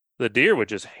germination, the deer would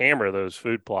just hammer those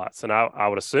food plots. And I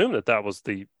would assume that was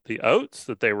the oats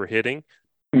that they were hitting.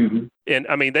 Mm-hmm. And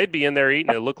I mean, they'd be in there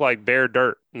eating, it looked like bare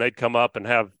dirt, and they'd come up and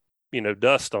have,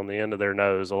 dust on the end of their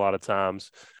nose a lot of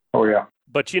times. Oh, yeah.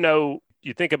 But,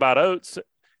 you think about oats,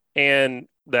 and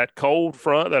that cold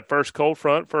front, that first cold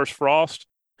front, first frost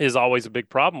is always a big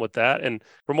problem with that. And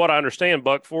from what I understand,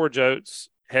 Buck Forage Oats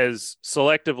has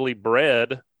selectively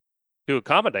bred to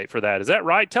accommodate for that. Is that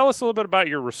right? Tell us a little bit about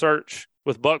your research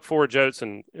with Buck Forage Oats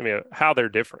and how they're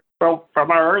different. Well,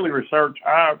 from our early research,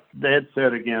 I dead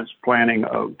set against planting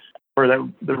oats for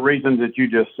the reasons that you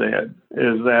just said,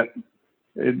 is that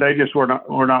they just were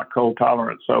not cold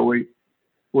tolerant. So we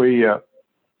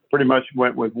pretty much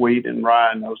went with wheat and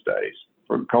rye in those days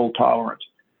for cold tolerance.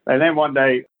 And then one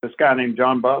day, this guy named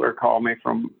John Butler called me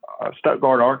from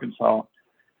Stuttgart, Arkansas,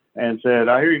 and said,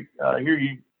 I hear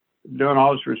you doing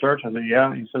all this research. I said,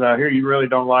 yeah. He said, I hear you really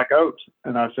don't like oats.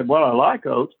 And I said, well, I like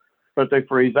oats, but they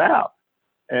freeze out.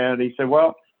 And he said,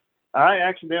 well, I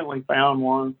accidentally found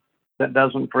one that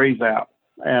doesn't freeze out.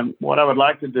 And what I would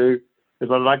like to do is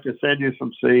I'd like to send you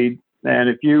some seed. And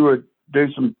if you would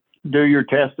do your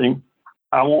testing,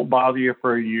 I won't bother you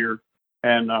for a year,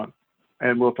 and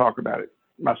we'll talk about it.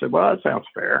 I said, well, that sounds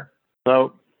fair.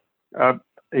 So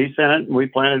he sent it, and we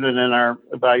planted it in our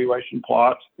evaluation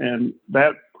plots. And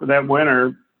that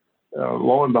winter,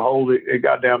 lo and behold, it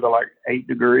got down to like 8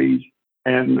 degrees,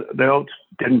 and the oats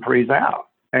didn't freeze out.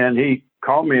 And he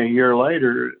called me a year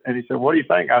later, and he said, what do you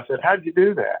think? I said, how did you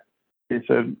do that? He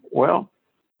said, well,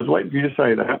 I was waiting for you to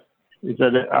say that. He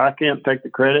said, I can't take the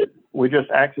credit. We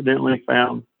just accidentally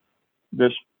found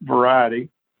this variety,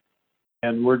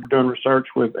 and we're doing research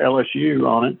with LSU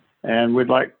on it, and we'd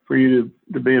like for you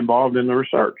to be involved in the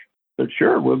research. I said,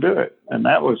 sure, we'll do it. And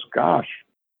that was,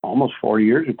 almost 40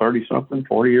 years or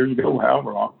 40 years ago,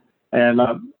 however long. And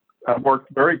I've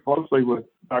worked very closely with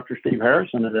Dr. Steve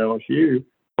Harrison at LSU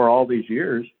for all these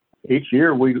years. Each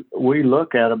year we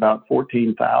look at about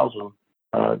 14,000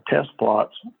 test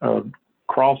plots of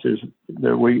crosses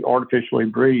that we artificially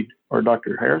breed, or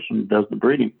Dr. Harrison does the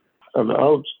breeding of the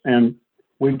oats. And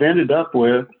we've ended up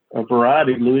with a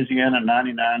variety, Louisiana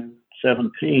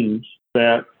 9917s,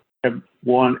 that have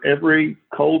won every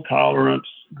cold tolerance,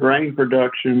 grain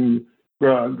production,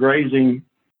 grazing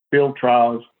field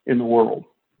trials in the world.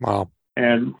 Wow.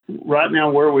 And right now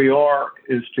where we are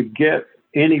is, to get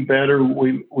any better,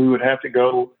 we would have to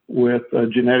go with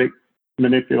genetic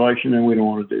manipulation, and we don't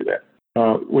want to do that.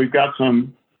 We've got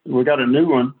a new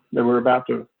one that we're about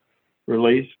to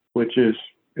release, which is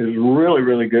really,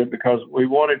 really good, because we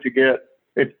wanted to get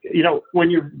it. When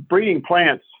you're breeding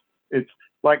plants, it's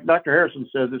like Dr. Harrison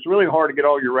says, it's really hard to get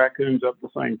all your raccoons up the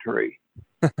same tree.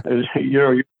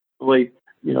 You're really,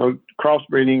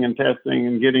 crossbreeding and testing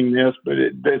and getting this, but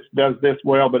this does this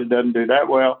well, but it doesn't do that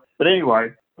well. But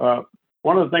anyway,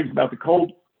 one of the things about the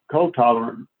cold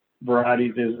tolerant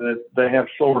varieties is that they have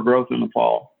slower growth in the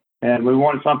fall, and we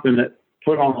wanted something that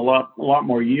put on a lot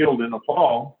more yield in the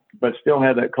fall, but still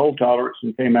had that cold tolerance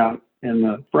and came out in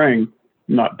the spring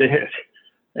not dead.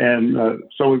 And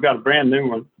so we've got a brand new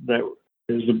one that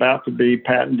is about to be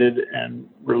patented and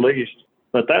released.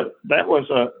 But that was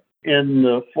in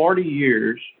the 40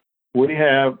 years we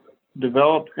have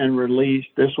developed and released.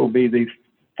 This will be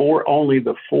only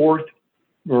the fourth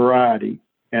variety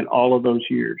in all of those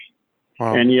years.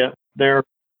 Wow. And yet there are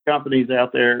companies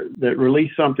out there that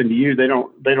release something to you. They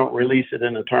don't release it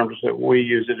in the terms that we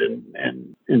use it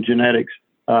in genetics.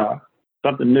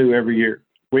 Something new every year.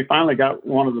 We finally got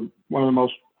one of the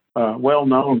most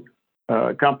well-known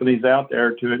companies out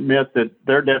there to admit that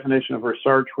their definition of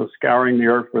research was scouring the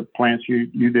earth with plants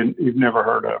you've never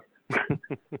heard of.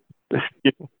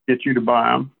 Get you to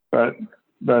buy them, but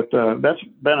that's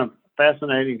been a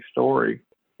fascinating story.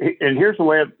 And here's the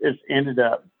way it's ended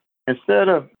up. Instead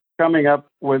of coming up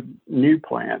with new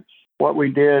plants, what we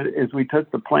did is we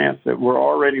took the plants that were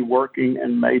already working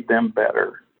and made them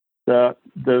better. The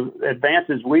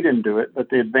advances, we didn't do it, but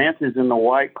the advances in the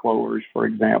white clovers, for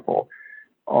example,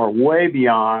 are way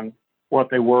beyond what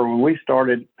they were when we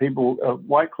started.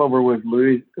 White clover was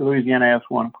Louisiana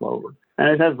S1 clover. And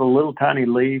it has a little tiny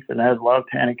leaf and it has a lot of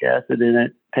tannic acid in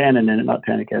it, tannin in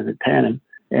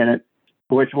it,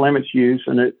 which limits use,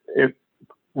 and it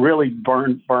really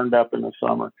burned up in the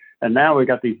summer. And now we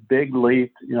got these big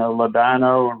leafed,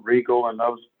 Ladino and Regal and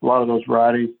a lot of those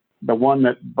varieties. The one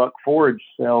that Buck Forage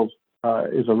sells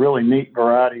is a really neat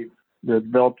variety that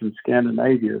developed in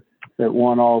Scandinavia that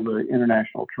won all the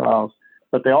international trials.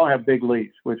 But they all have big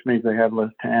leaves, which means they have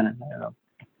less tannin.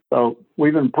 So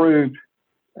we've improved,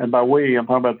 and by we, I'm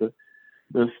talking about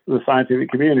the scientific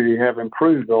community, have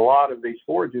improved a lot of these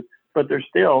forages, but they're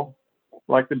still,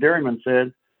 like the dairyman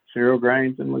said, cereal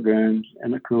grains and legumes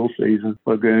in the cool season,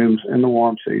 legumes in the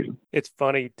warm season. It's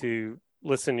funny to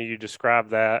listen to you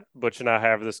describe that. Butch and I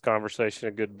have this conversation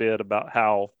a good bit about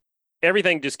how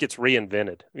everything just gets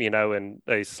reinvented, and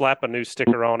they slap a new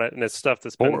sticker on it, and it's stuff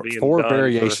that's been being four done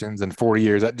variations in 4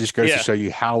 years. That just goes to show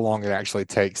you how long it actually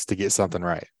takes to get something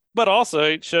right. But also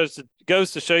it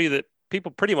goes to show you that people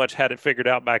pretty much had it figured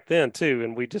out back then too,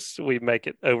 and we make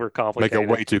it overcomplicated. Make it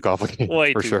way too complicated.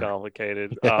 Way too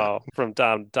complicated from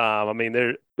time to time. I mean,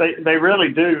 they really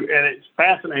do, and it's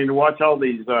fascinating to watch all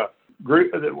these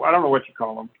group. I don't know what you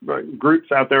call them, but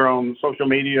groups out there on social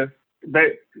media.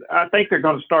 I think they're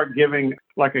going to start giving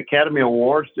like Academy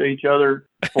Awards to each other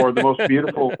for the most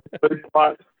beautiful food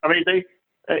plots. I mean,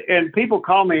 and people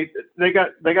call me. They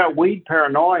got weed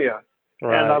paranoia,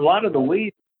 right. And a lot of the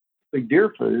weeds, the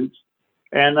deer foods.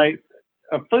 And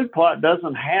a food plot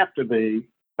doesn't have to be,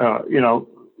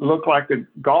 look like a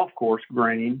golf course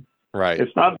green. Right.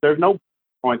 It's not. There's no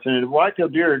points in it. Whitetail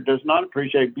deer does not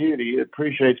appreciate beauty. It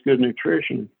appreciates good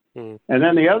nutrition. And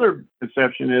then the other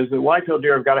conception is that whitetail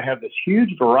deer have got to have this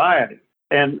huge variety.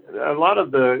 And a lot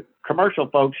of the commercial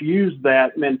folks use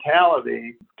that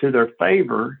mentality to their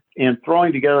favor in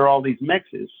throwing together all these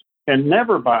mixes and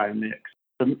never buy a mix.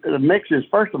 The mixes,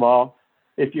 first of all,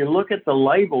 if you look at the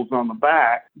labels on the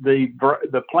back,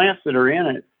 the plants that are in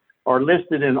it are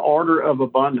listed in order of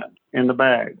abundance in the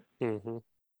bag. Mm-hmm.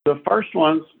 The first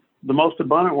ones, the most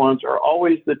abundant ones, are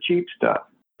always the cheap stuff.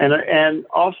 And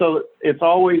also, it's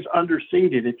always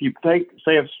underseeded. If you say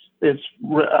it's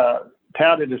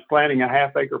touted as planting a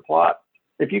half-acre plot,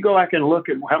 if you go back and look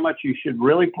at how much you should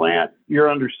really plant, you're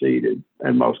underseeded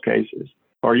in most cases.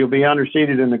 Or you'll be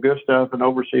underseeded in the good stuff and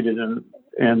overseeded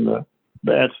in the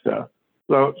bad stuff.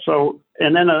 So,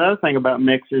 and then another thing about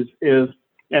mixes is,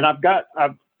 and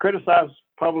I've criticized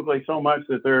publicly so much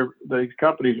that these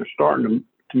companies are starting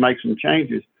to make some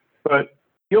changes, but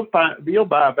you'll buy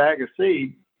a bag of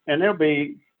seed and there'll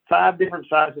be 5 different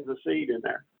sizes of seed in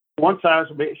there. One size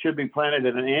should be planted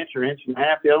at 1 inch or 1.5 inches.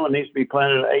 The other one needs to be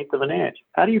planted at 1/8 of an inch.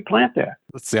 How do you plant that?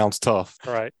 That sounds tough.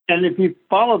 Right. And if you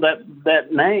follow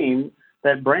that name,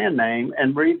 that brand name,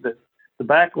 and read the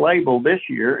back label this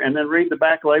year and then read the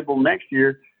back label next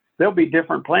year, there'll be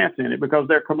different plants in it because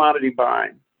they're commodity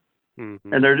buying.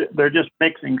 Mm-hmm. And they're just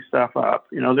mixing stuff up.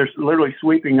 They're literally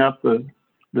sweeping up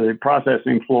the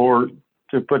processing floor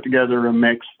to put together a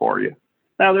mix for you.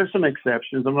 Now, there's some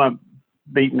exceptions. I'm not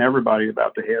beating everybody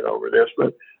about the head over this,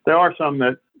 but there are some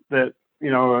that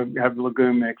have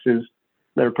legume mixes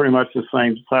that are pretty much the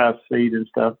same size seed and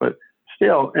stuff, but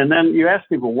still. And then you ask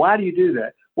people, why do you do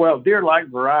that? Well, deer like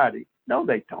variety. No,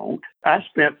 they don't. I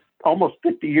spent almost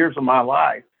 50 years of my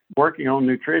life working on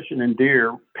nutrition in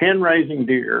deer, pen raising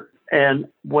deer. And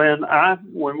when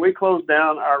we closed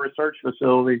down our research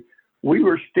facility, we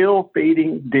were still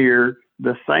feeding deer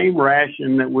the same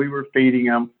ration that we were feeding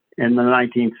them in the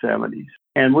 1970s.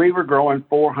 And we were growing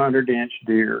 400-inch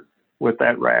deer with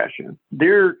that ration.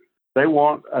 Deer, they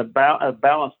want a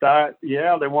balanced diet.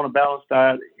 Yeah, they want a balanced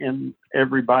diet in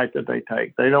every bite that they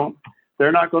take.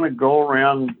 They're not going to go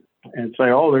around and say,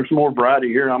 oh, there's more variety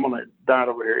here, I'm going to diet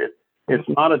over here. It's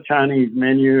not a Chinese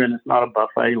menu and it's not a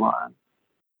buffet line.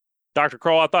 Dr.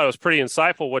 Kroll, I thought it was pretty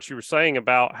insightful what you were saying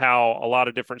about how a lot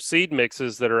of different seed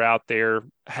mixes that are out there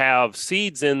have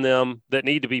seeds in them that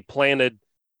need to be planted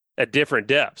at different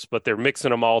depths, but they're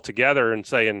mixing them all together and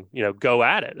saying, go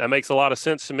at it. That makes a lot of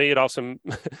sense to me. It also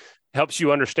helps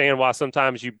you understand why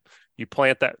sometimes you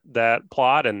plant that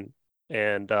plot and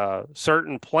And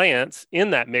certain plants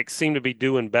in that mix seem to be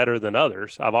doing better than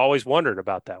others. I've always wondered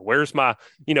about that. Where's my,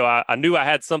 I knew I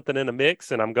had something in a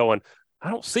mix and I'm going,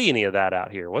 I don't see any of that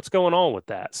out here. What's going on with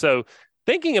that? So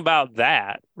thinking about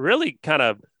that really kind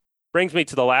of brings me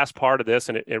to the last part of this.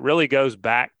 And it really goes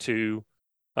back to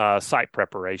site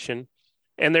preparation.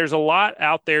 And there's a lot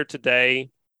out there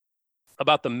today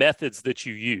about the methods that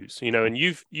you use, and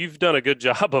you've done a good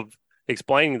job of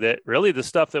explaining that really the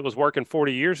stuff that was working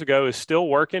 40 years ago is still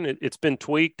working. It's been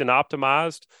tweaked and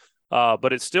optimized,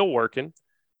 but it's still working.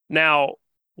 Now,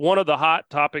 one of the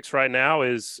hot topics right now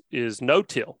is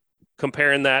no-till,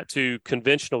 comparing that to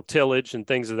conventional tillage and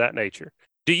things of that nature.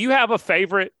 Do you have a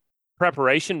favorite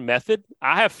preparation method?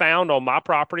 I have found on my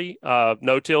property,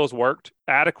 no-till has worked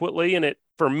adequately. And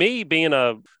for me, being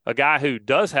a guy who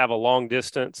does have a long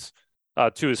distance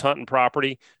to his hunting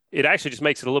property, it actually just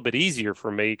makes it a little bit easier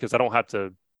for me because I don't have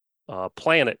to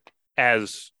plan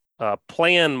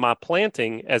my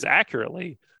planting as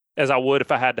accurately as I would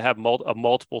if I had to have a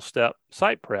multiple step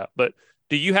site prep. But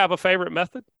do you have a favorite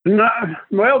method? No,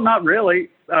 well, not really.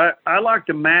 I like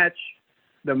to match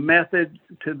the method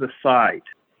to the site.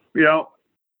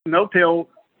 No-till,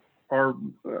 or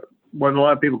what a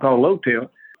lot of people call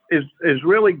low-till, is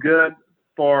really good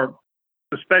for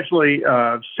especially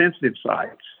sensitive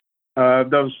sites.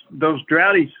 Those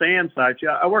droughty sand sites.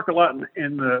 Yeah, I work a lot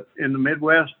in the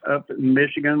Midwest, up in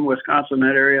Michigan, Wisconsin,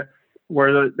 that area,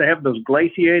 where they have those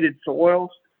glaciated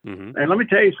soils. Mm-hmm. And let me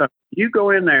tell you something. You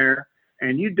go in there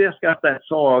and you disc up that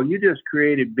soil, you just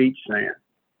created beach sand.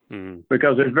 Mm-hmm.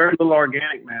 Because there's very little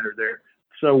organic matter there.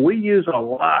 So we use a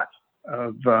lot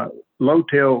of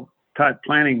low-till type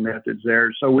planting methods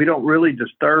there, so we don't really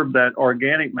disturb that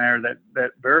organic matter,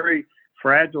 that very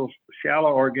fragile,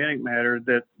 shallow organic matter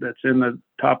that's in the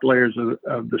top layers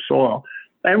of the soil.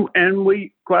 And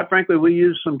we, quite frankly, we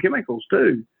use some chemicals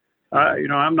too.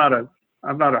 I'm not a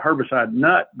herbicide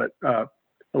nut, but a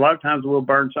lot of times we'll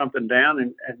burn something down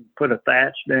and put a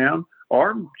thatch down,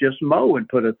 or just mow and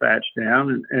put a thatch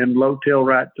down and low-till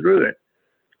right through it.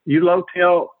 You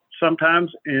low-till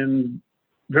sometimes in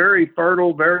very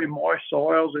fertile, very moist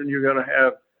soils, and you're going to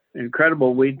have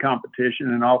incredible weed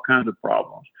competition and all kinds of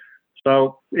problems.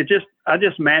 So I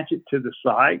just match it to the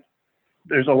site.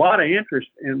 There's a lot of interest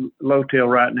in low-till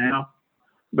right now,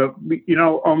 but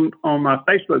on my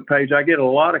Facebook page, I get a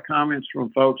lot of comments from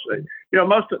folks.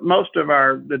 Most of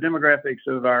the demographics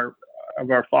of our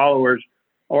followers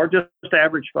are just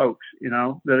average folks,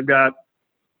 that have got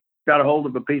a hold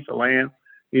of a piece of land,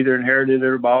 either inherited it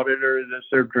or bought it, or that's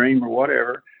their dream or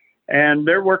whatever, and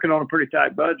they're working on a pretty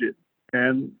tight budget.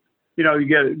 And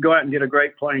you go out and get a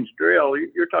Great Plains drill,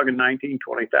 you're talking $19,000,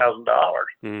 $20,000.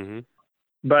 Mm-hmm.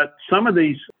 But some of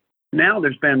these, now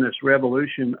there's been this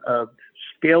revolution of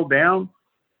scaled down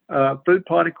food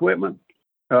plot equipment.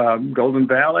 Golden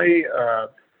Valley,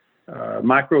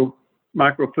 micro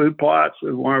food plots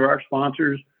is one of our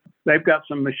sponsors. They've got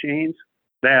some machines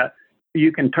that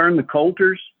you can turn the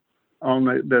coulters on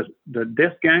the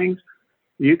disc gangs.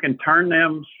 You can turn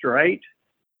them straight,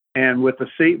 and with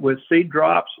seed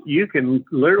drops, you can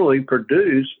literally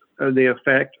produce the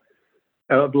effect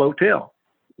of low-till.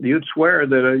 You'd swear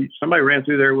that somebody ran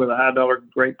through there with a high-dollar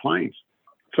Great Plains.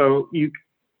 So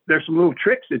there's some little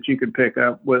tricks that you can pick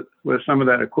up with some of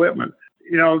that equipment.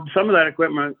 Some of that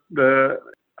equipment,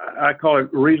 I call it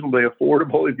reasonably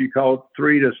affordable. If you call it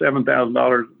 $3,000 to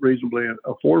 $7,000 reasonably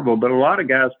affordable, but a lot of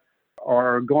guys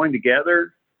are going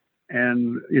together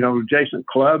and adjacent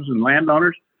clubs and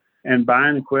landowners and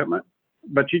buying equipment.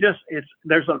 But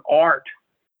there's an art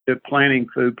to planting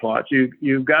food plots.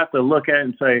 You've got to look at it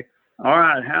and say, all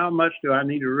right, how much do I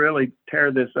need to really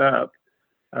tear this up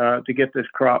to get this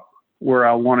crop where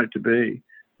I want it to be?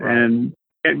 Right. And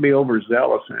can't be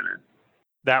overzealous in it.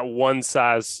 That one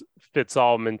size fits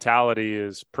all mentality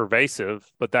is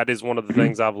pervasive, but that is one of the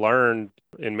things I've learned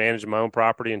in managing my own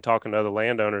property and talking to other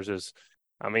landowners is,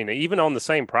 even on the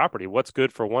same property, what's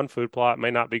good for one food plot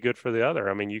may not be good for the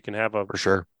other. You can have for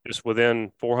sure, just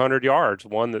within 400 yards,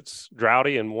 one that's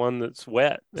droughty and one that's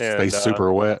wet. Stays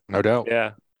super wet, no doubt.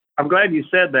 Yeah. I'm glad you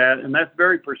said that, and that's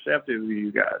very perceptive of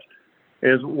you guys.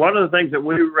 Is one of the things that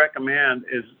we recommend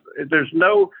is there's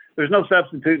no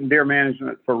substitute in deer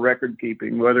management for record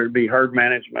keeping, whether it be herd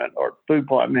management or food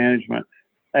plot management.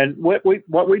 And what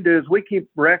we do is we keep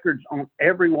records on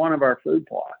every one of our food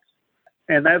plots,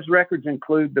 and those records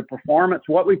include the performance,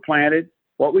 what we planted,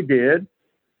 what we did,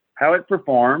 how it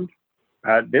performed,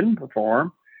 how it didn't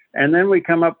perform, and then we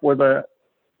come up with a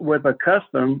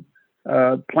custom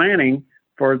planning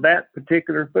for that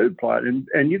particular food plot.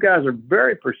 And you guys are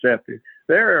very perceptive.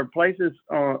 There are places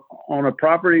on a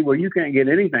property where you can't get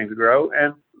anything to grow.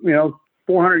 And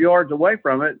 400 yards away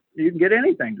from it, you can get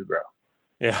anything to grow.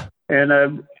 Yeah.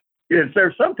 And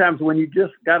there's sometimes when you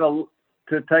just got to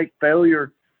take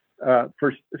failure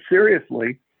for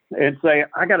seriously and say,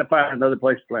 I got to find another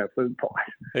place to plant a food plot.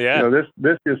 Yeah.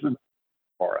 This isn't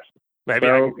for us. Maybe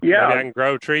I can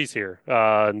grow trees here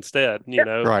instead,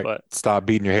 Right. But stop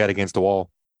beating your head against the wall.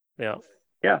 Yeah.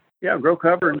 Yeah. Grow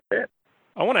cover instead.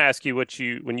 I want to ask you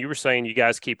when you were saying you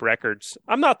guys keep records.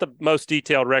 I'm not the most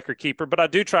detailed record keeper, but I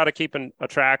do try to keep a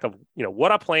track of,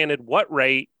 what I planted, what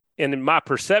rate, and in my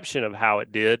perception of how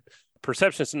it did.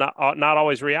 Perception is not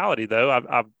always reality, though.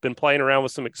 I've been playing around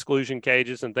with some exclusion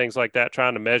cages and things like that,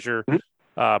 trying to measure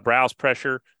browse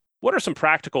pressure. What are some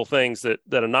practical things that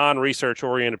a non-research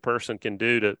oriented person can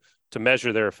do to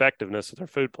measure their effectiveness of their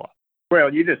food plot?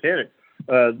 Well, you just hit it.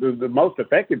 The most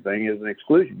effective thing is an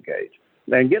exclusion cage.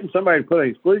 And getting somebody to put an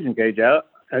exclusion cage out,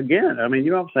 again, I mean,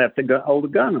 you almost have to hold a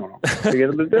gun on them to get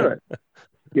them to do it.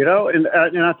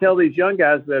 And I tell these young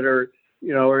guys that are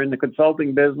in the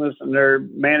consulting business and they're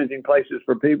managing places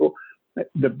for people,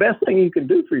 the best thing you can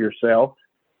do for yourself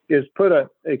is put an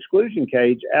exclusion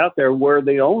cage out there where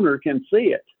the owner can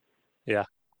see it. Yeah.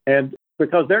 And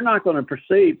because they're not going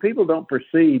to people don't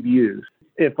perceive use.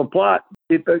 If a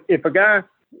guy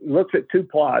looks at two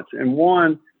plots and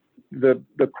one, the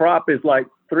crop is like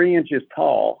 3 inches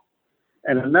tall,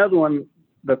 and another one,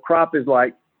 the crop is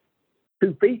like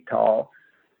 2 feet tall,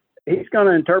 he's going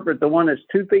to interpret the one that's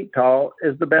 2 feet tall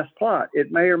as the best plot.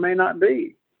 It may or may not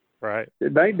be. Right.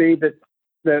 It may be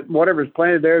that whatever's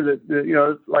planted there,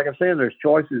 like I said, there's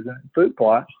choices in food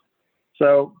plots.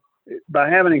 So by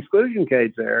having an exclusion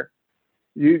cage there,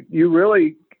 you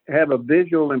really have a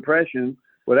visual impression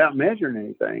without measuring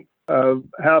anything of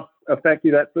how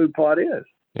effective that food plot is.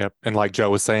 Yep. And like Joe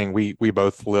was saying, we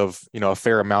both live, a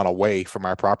fair amount away from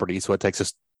our property. So it takes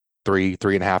us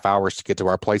 3.5 hours to get to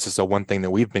our places. So one thing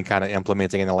that we've been kind of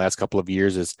implementing in the last couple of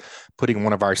years is putting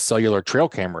one of our cellular trail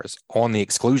cameras on the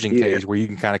exclusion cage where you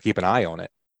can kind of keep an eye on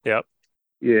it. Yep.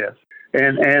 Yes.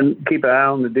 And keep an eye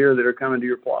on the deer that are coming to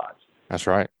your plots. That's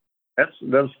right.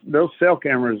 Those cell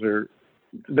cameras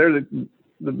they're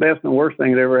the best and worst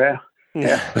thing that ever happened.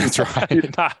 Yeah, that's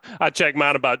right. I check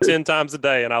mine about 10 times a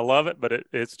day, and I love it, but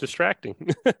it's distracting.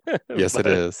 Yes, it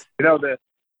is. That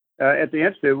at the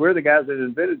Institute, we're the guys that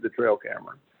invented the trail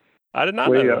camera. I did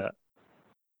not know that.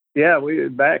 Yeah, we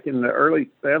back in the early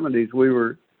 70s, we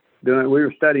were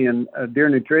studying deer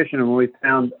nutrition, and we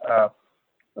found a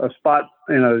spot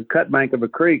in a cut bank of a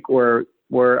creek where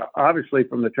obviously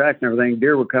from the tracks and everything,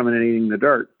 deer were coming and eating the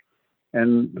dirt.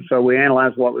 And so we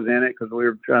analyzed what was in it because we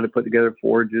were trying to put together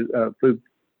feeds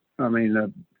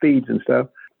and stuff.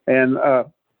 And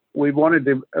we wanted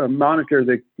to monitor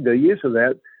the use of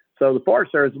that. So the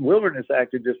Forest Service Wilderness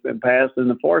Act had just been passed, and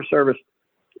the Forest Service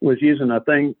was using a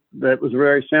thing that was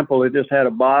very simple. It just had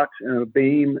a box and a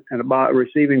beam and a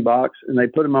receiving box, and they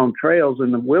put them on trails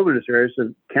in the wilderness areas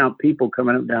to count people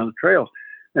coming up and down the trails.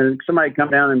 And if somebody come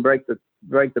down and break the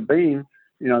beam,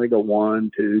 they go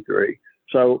 1, 2, 3.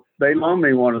 So they loaned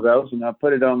me one of those, and I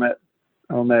put it on that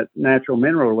natural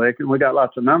mineral lick, and we got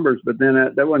lots of numbers, but then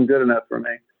that wasn't good enough for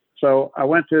me. So I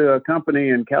went to a company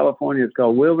in California. It's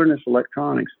called Wilderness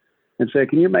Electronics, and said,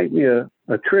 "Can you make me a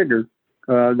trigger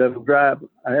that'll drive?"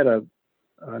 I had a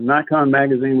Nikon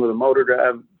magazine with a motor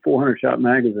drive 400-shot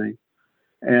magazine,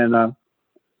 and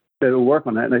that'll work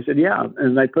on that. And they said, "Yeah,"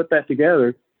 and they put that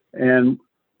together, and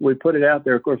we put it out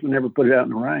there. Of course, we never put it out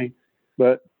in the rain,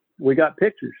 but we got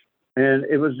pictures. And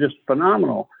it was just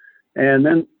phenomenal. And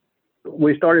then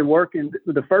we started working.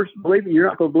 The first, you're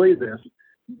not going to believe this,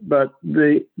 but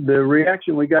the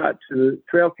reaction we got to the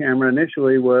trail camera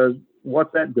initially was,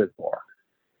 "What's that good for?"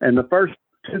 And the first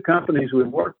 2 companies we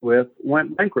worked with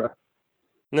went bankrupt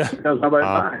because nobody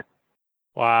bought it.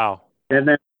 Wow. And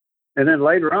then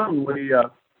later on,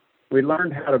 we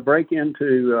learned how to break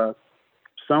into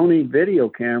Sony video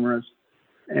cameras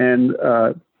and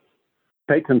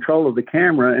take control of the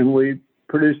camera, and we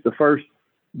produced the first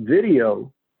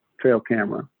video trail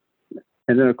camera.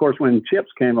 And then, of course, when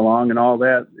chips came along and all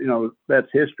that, that's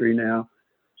history now.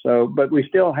 So, but we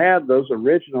still have those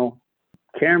original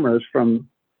cameras from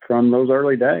those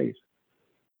early days.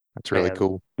 That's really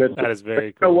cool. That is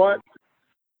very cool. You know what?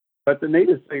 But the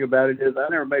neatest thing about it is I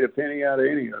never made a penny out of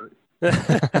any of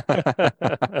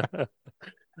it.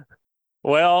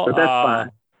 Well, but that's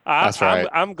fine. That's right.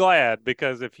 I'm glad,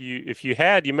 because if you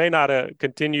had, you may not have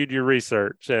continued your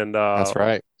research. And that's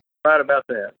right. Right about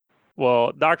that.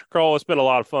 Well, Dr. Kroll, it's been a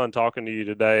lot of fun talking to you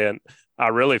today, and I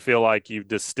really feel like you've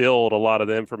distilled a lot of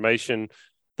the information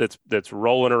that's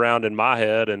rolling around in my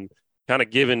head and kind of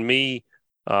given me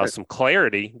some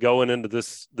clarity going into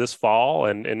this fall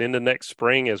and into next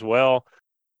spring as well.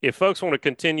 If folks want to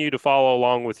continue to follow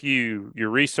along with you, your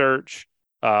research,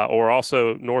 or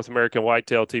also North American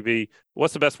Whitetail TV,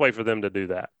 what's the best way for them to do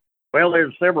that? Well,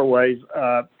 there's several ways.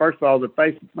 First of all,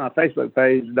 my Facebook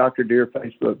page, Dr. Deer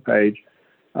Facebook page,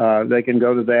 they can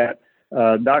go to that.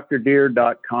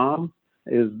 drdeer.com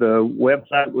is the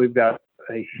website. We've got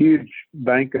a huge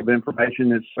bank of information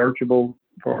that's searchable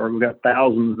we've got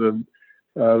thousands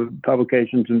of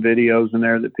publications and videos in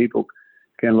there that people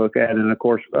can look at. And of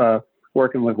course,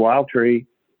 working with Wild Tree,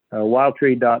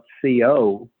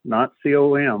 wildtree.co, not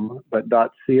com, but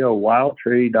 .co,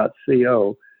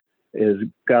 wildtree.co is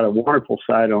got a wonderful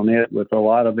site on it with a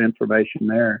lot of information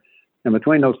there. And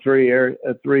between those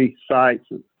three sites,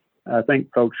 I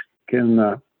think folks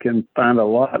can find a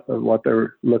lot of what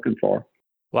they're looking for.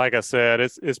 Like I said,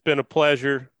 it's been a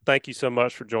pleasure. Thank you so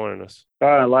much for joining us.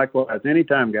 Likewise.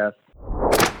 Anytime, guys.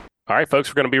 All right, folks,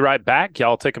 we're going to be right back.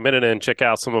 Y'all take a minute and check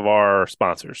out some of our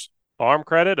sponsors. Farm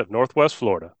Credit of Northwest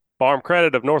Florida. Farm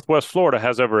Credit of Northwest Florida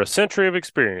has over a century of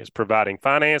experience providing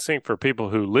financing for people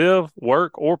who live,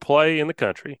 work, or play in the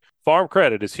country. Farm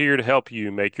Credit is here to help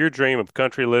you make your dream of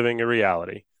country living a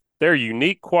reality. Their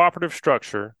unique cooperative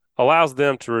structure allows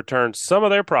them to return some of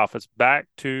their profits back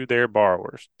to their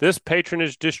borrowers. This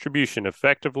patronage distribution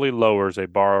effectively lowers a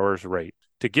borrower's rate.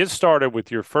 To get started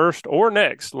with your first or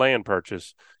next land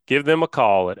purchase, give them a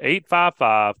call at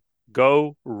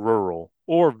 855-GO-RURAL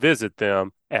or visit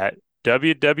them at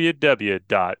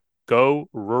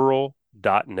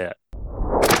www.gorural.net.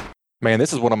 Man,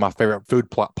 this is one of my favorite food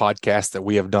podcasts that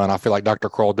we have done. I feel like Dr.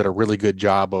 Kroll did a really good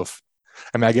job of,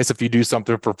 I guess if you do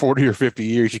something for 40 or 50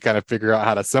 years, you kind of figure out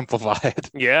how to simplify it.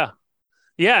 Yeah.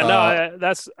 Yeah, no,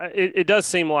 it does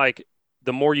seem like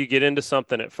the more you get into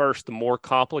something at first, the more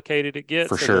complicated it gets.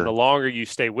 For and sure. then the longer you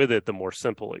stay with it, the more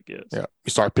simple it gets. Yeah. You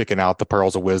start picking out the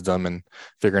pearls of wisdom and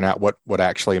figuring out what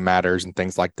actually matters and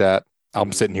things like that.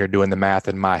 I'm sitting here doing the math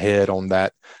in my head on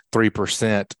that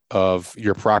 3% of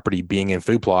your property being in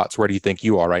food plots. Where do you think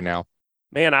you are right now?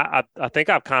 Man, I think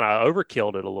I've kind of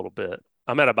overkilled it a little bit.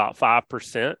 I'm at about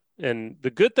 5%. And the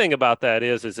good thing about that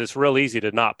is it's real easy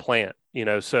to not plant,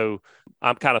 so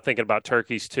I'm kind of thinking about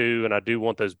turkeys too. And I do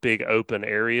want those big open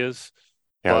areas.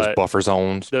 Yeah, those buffer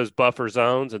zones.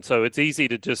 And so it's easy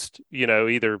to just,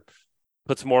 either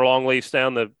put some more long leaves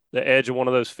down the edge of one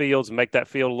of those fields and make that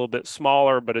field a little bit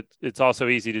smaller, but it's also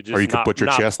easy to just or you could put your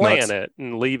chestnuts, plant it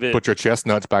and leave it. Put your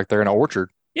chestnuts back there in an orchard.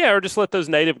 Yeah, or just let those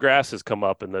native grasses come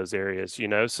up in those areas,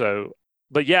 so.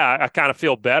 But yeah, I kind of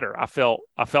feel better. I felt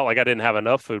like I didn't have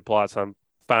enough food plots. I'm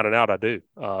finding out I do.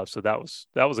 So that was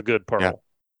a good pearl.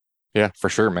 Yeah, for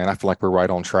sure, man. I feel like we're right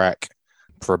on track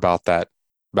for about that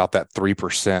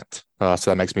 3%. So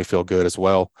that makes me feel good as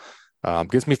well.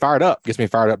 Gets me fired up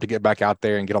to get back out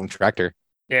there and get on the tractor.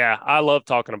 Yeah, I love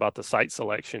talking about the site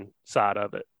selection side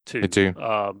of it too. Me too.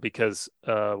 Because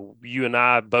you and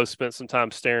I both spent some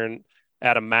time staring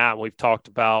at a map. We've talked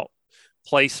about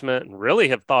placement and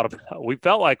really we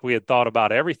felt like we had thought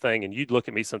about everything, and you'd look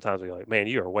at me sometimes and be like, man,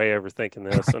 you are way overthinking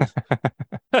this.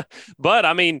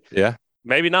 But yeah,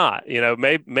 maybe not,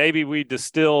 maybe we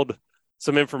distilled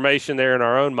some information there in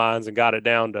our own minds and got it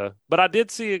down to, but I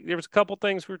did see there was a couple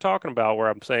things we were talking about where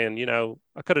I'm saying, I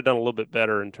could have done a little bit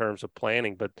better in terms of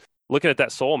planning, but looking at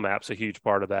that soil map's a huge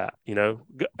part of that.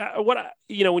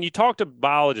 When you talk to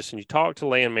biologists and you talk to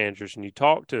land managers and you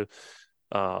talk to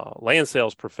land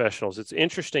sales professionals, it's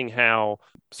interesting how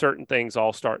certain things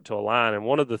all start to align. And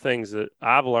one of the things that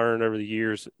I've learned over the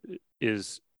years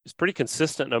is pretty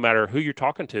consistent no matter who you're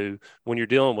talking to when you're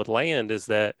dealing with land, is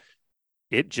that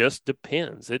it just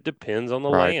depends. It depends on the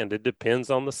land. It depends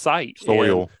on the site.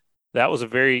 Soil. And that was a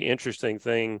very interesting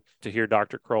thing to hear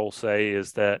Dr. Kroll say,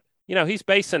 is that, he's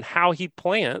basing how he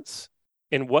plants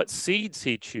and what seeds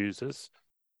he chooses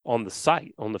on the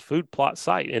site, on the food plot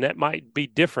site. And that might be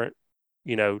different,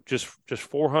 just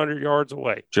 400 yards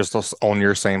away. Just on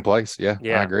your same place. Yeah,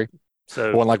 I agree.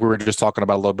 So, like we were just talking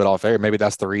about a little bit off air, maybe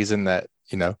that's the reason that,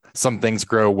 some things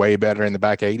grow way better in the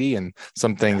back 80 and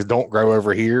some things don't grow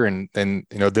over here. And then,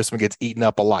 this one gets eaten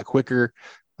up a lot quicker.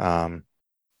 And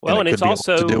it's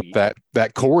also to do with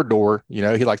that corridor,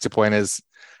 he likes to plant there's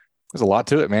a lot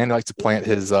to it, man. He likes to plant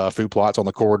his food plots on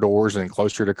the corridors and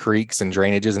closer to creeks and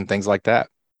drainages and things like that.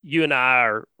 You and I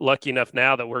are lucky enough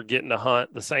now that we're getting to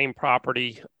hunt the same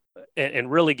property and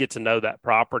really get to know that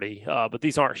property. But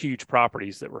these aren't huge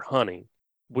properties that we're hunting.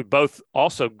 We both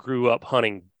also grew up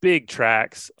hunting big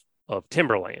tracts of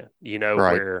timberland,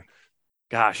 where,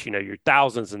 gosh, you're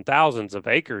thousands and thousands of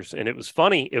acres. And it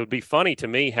would be funny to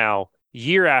me how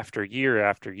year after year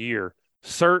after year,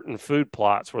 certain food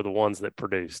plots were the ones that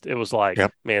produced. It was like,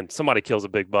 man, somebody kills a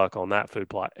big buck on that food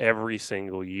plot every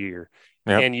single year.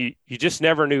 And you just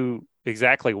never knew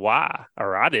exactly why,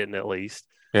 or I didn't at least.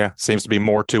 Yeah, seems to be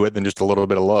more to it than just a little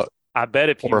bit of luck. I bet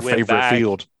if you went back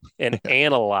and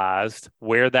analyzed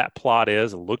where that plot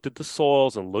is and looked at the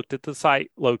soils and looked at the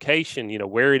site location,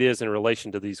 where it is in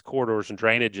relation to these corridors and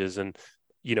drainages and,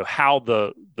 how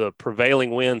the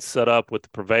prevailing wind set up with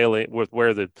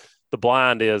where the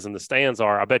blind is and the stands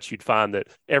are, I bet you'd find that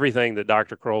everything that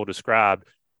Dr. Kroll described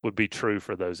would be true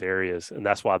for those areas. And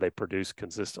that's why they produce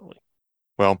consistently.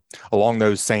 Well, along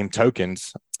those same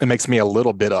tokens, it makes me a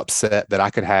little bit upset that I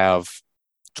could have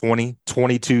 20,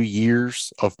 22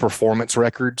 years of performance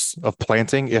records of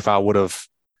planting if I would have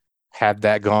had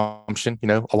that gumption,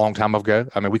 a long time ago.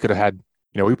 I mean, we could have had,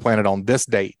 we planted on this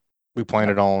date. We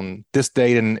planted on this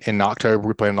date in October.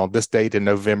 We planted on this date in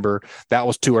November. That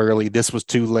was too early. This was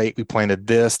too late. We planted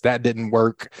this. That didn't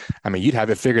work. I mean, you'd have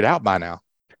it figured out by now.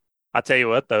 I tell you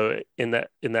what, though, in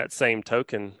that same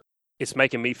token, it's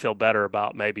making me feel better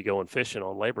about maybe going fishing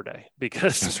on Labor Day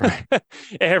because that's right.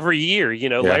 Every year,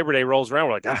 Labor Day rolls around.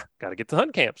 We're like, got to get to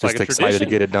hunt camp. It's just like a excited tradition.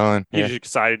 to get it done. You're just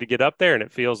excited to get up there, and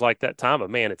it feels like that time. But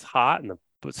man, it's hot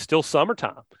but it's still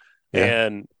summertime. Yeah.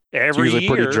 And every usually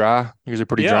year, pretty dry. Usually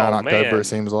pretty dry in October. It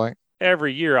seems like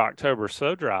every year October is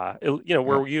so dry.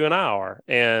 Where you and I are,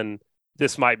 and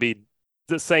this might be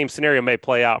the same scenario may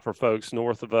play out for folks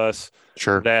north of us.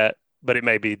 Sure. But it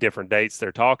may be different dates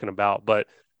they're talking about, but.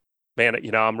 Man,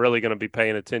 I'm really going to be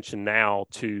paying attention now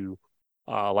to,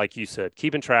 like you said,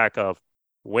 keeping track of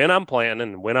when I'm planting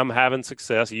and when I'm having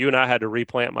success. You and I had to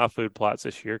replant my food plots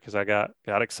this year because I got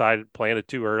excited, planted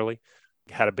too early,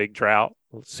 had a big drought,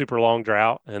 super long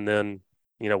drought, and then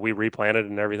we replanted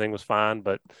and everything was fine.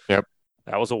 But that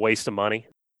was a waste of money.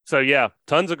 So yeah,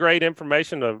 tons of great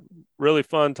information. Really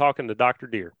fun talking to Dr.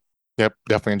 Deere. Yep,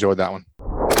 definitely enjoyed that one.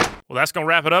 Well, that's going to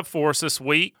wrap it up for us this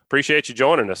week. Appreciate you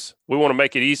joining us. We want to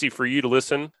make it easy for you to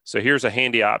listen. So here's a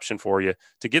handy option for you.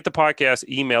 To get the podcast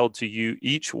emailed to you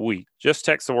each week, just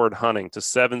text the word hunting to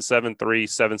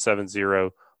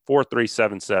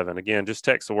 773-770-4377. Again, just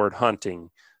text the word hunting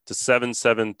to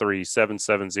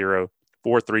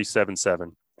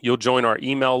 773-770-4377. You'll join our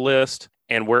email list.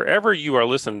 And wherever you are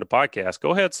listening to podcasts,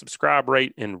 go ahead, subscribe,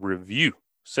 rate, and review.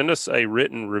 Send us a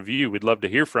written review. We'd love to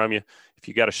hear from you. If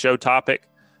you got a show topic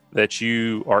that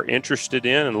you are interested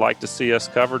in and like to see us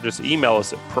cover, just email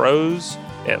us at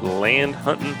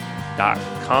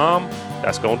pros@landhunting.com.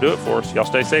 That's going to do it for us. Y'all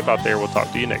stay safe out there. We'll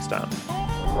talk to you next time.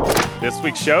 This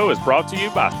week's show is brought to you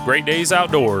by Great Days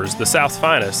Outdoors, the South's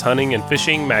finest hunting and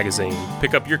fishing magazine.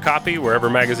 Pick up your copy wherever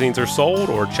magazines are sold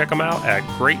or check them out at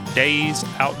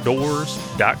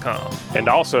greatdaysoutdoors.com. And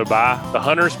also by the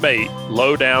Hunter's Bait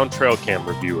Low-Down Trail Cam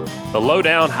Reviewer. The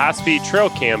Low-Down high-speed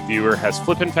trail cam viewer has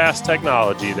flippin' fast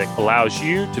technology that allows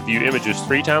you to view images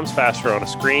 3 times faster on a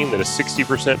screen that is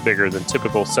 60% bigger than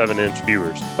typical 7-inch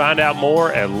viewers. Find out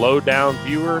more at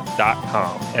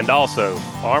lowdownviewer.com. And also,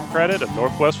 Farm Credit of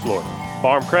Northwest Florida.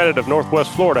 Farm Credit of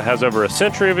Northwest Florida has over a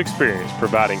century of experience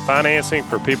providing financing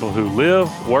for people who live,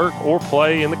 work, or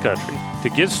play in the country. To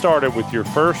get started with your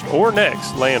first or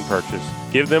next land purchase,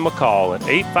 give them a call at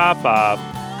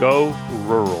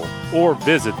 855-GO-RURAL or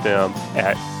visit them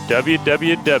at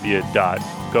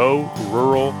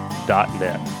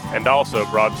www.gorural.net. And also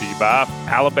brought to you by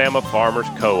Alabama Farmers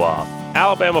Co-op.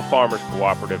 Alabama Farmers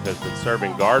Cooperative has been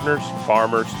serving gardeners,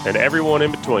 farmers, and everyone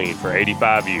in between for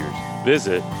 85 years.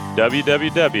 Visit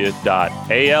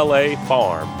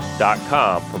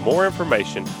www.alafarm.com for more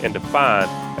information and to find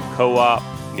a co-op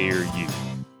near you.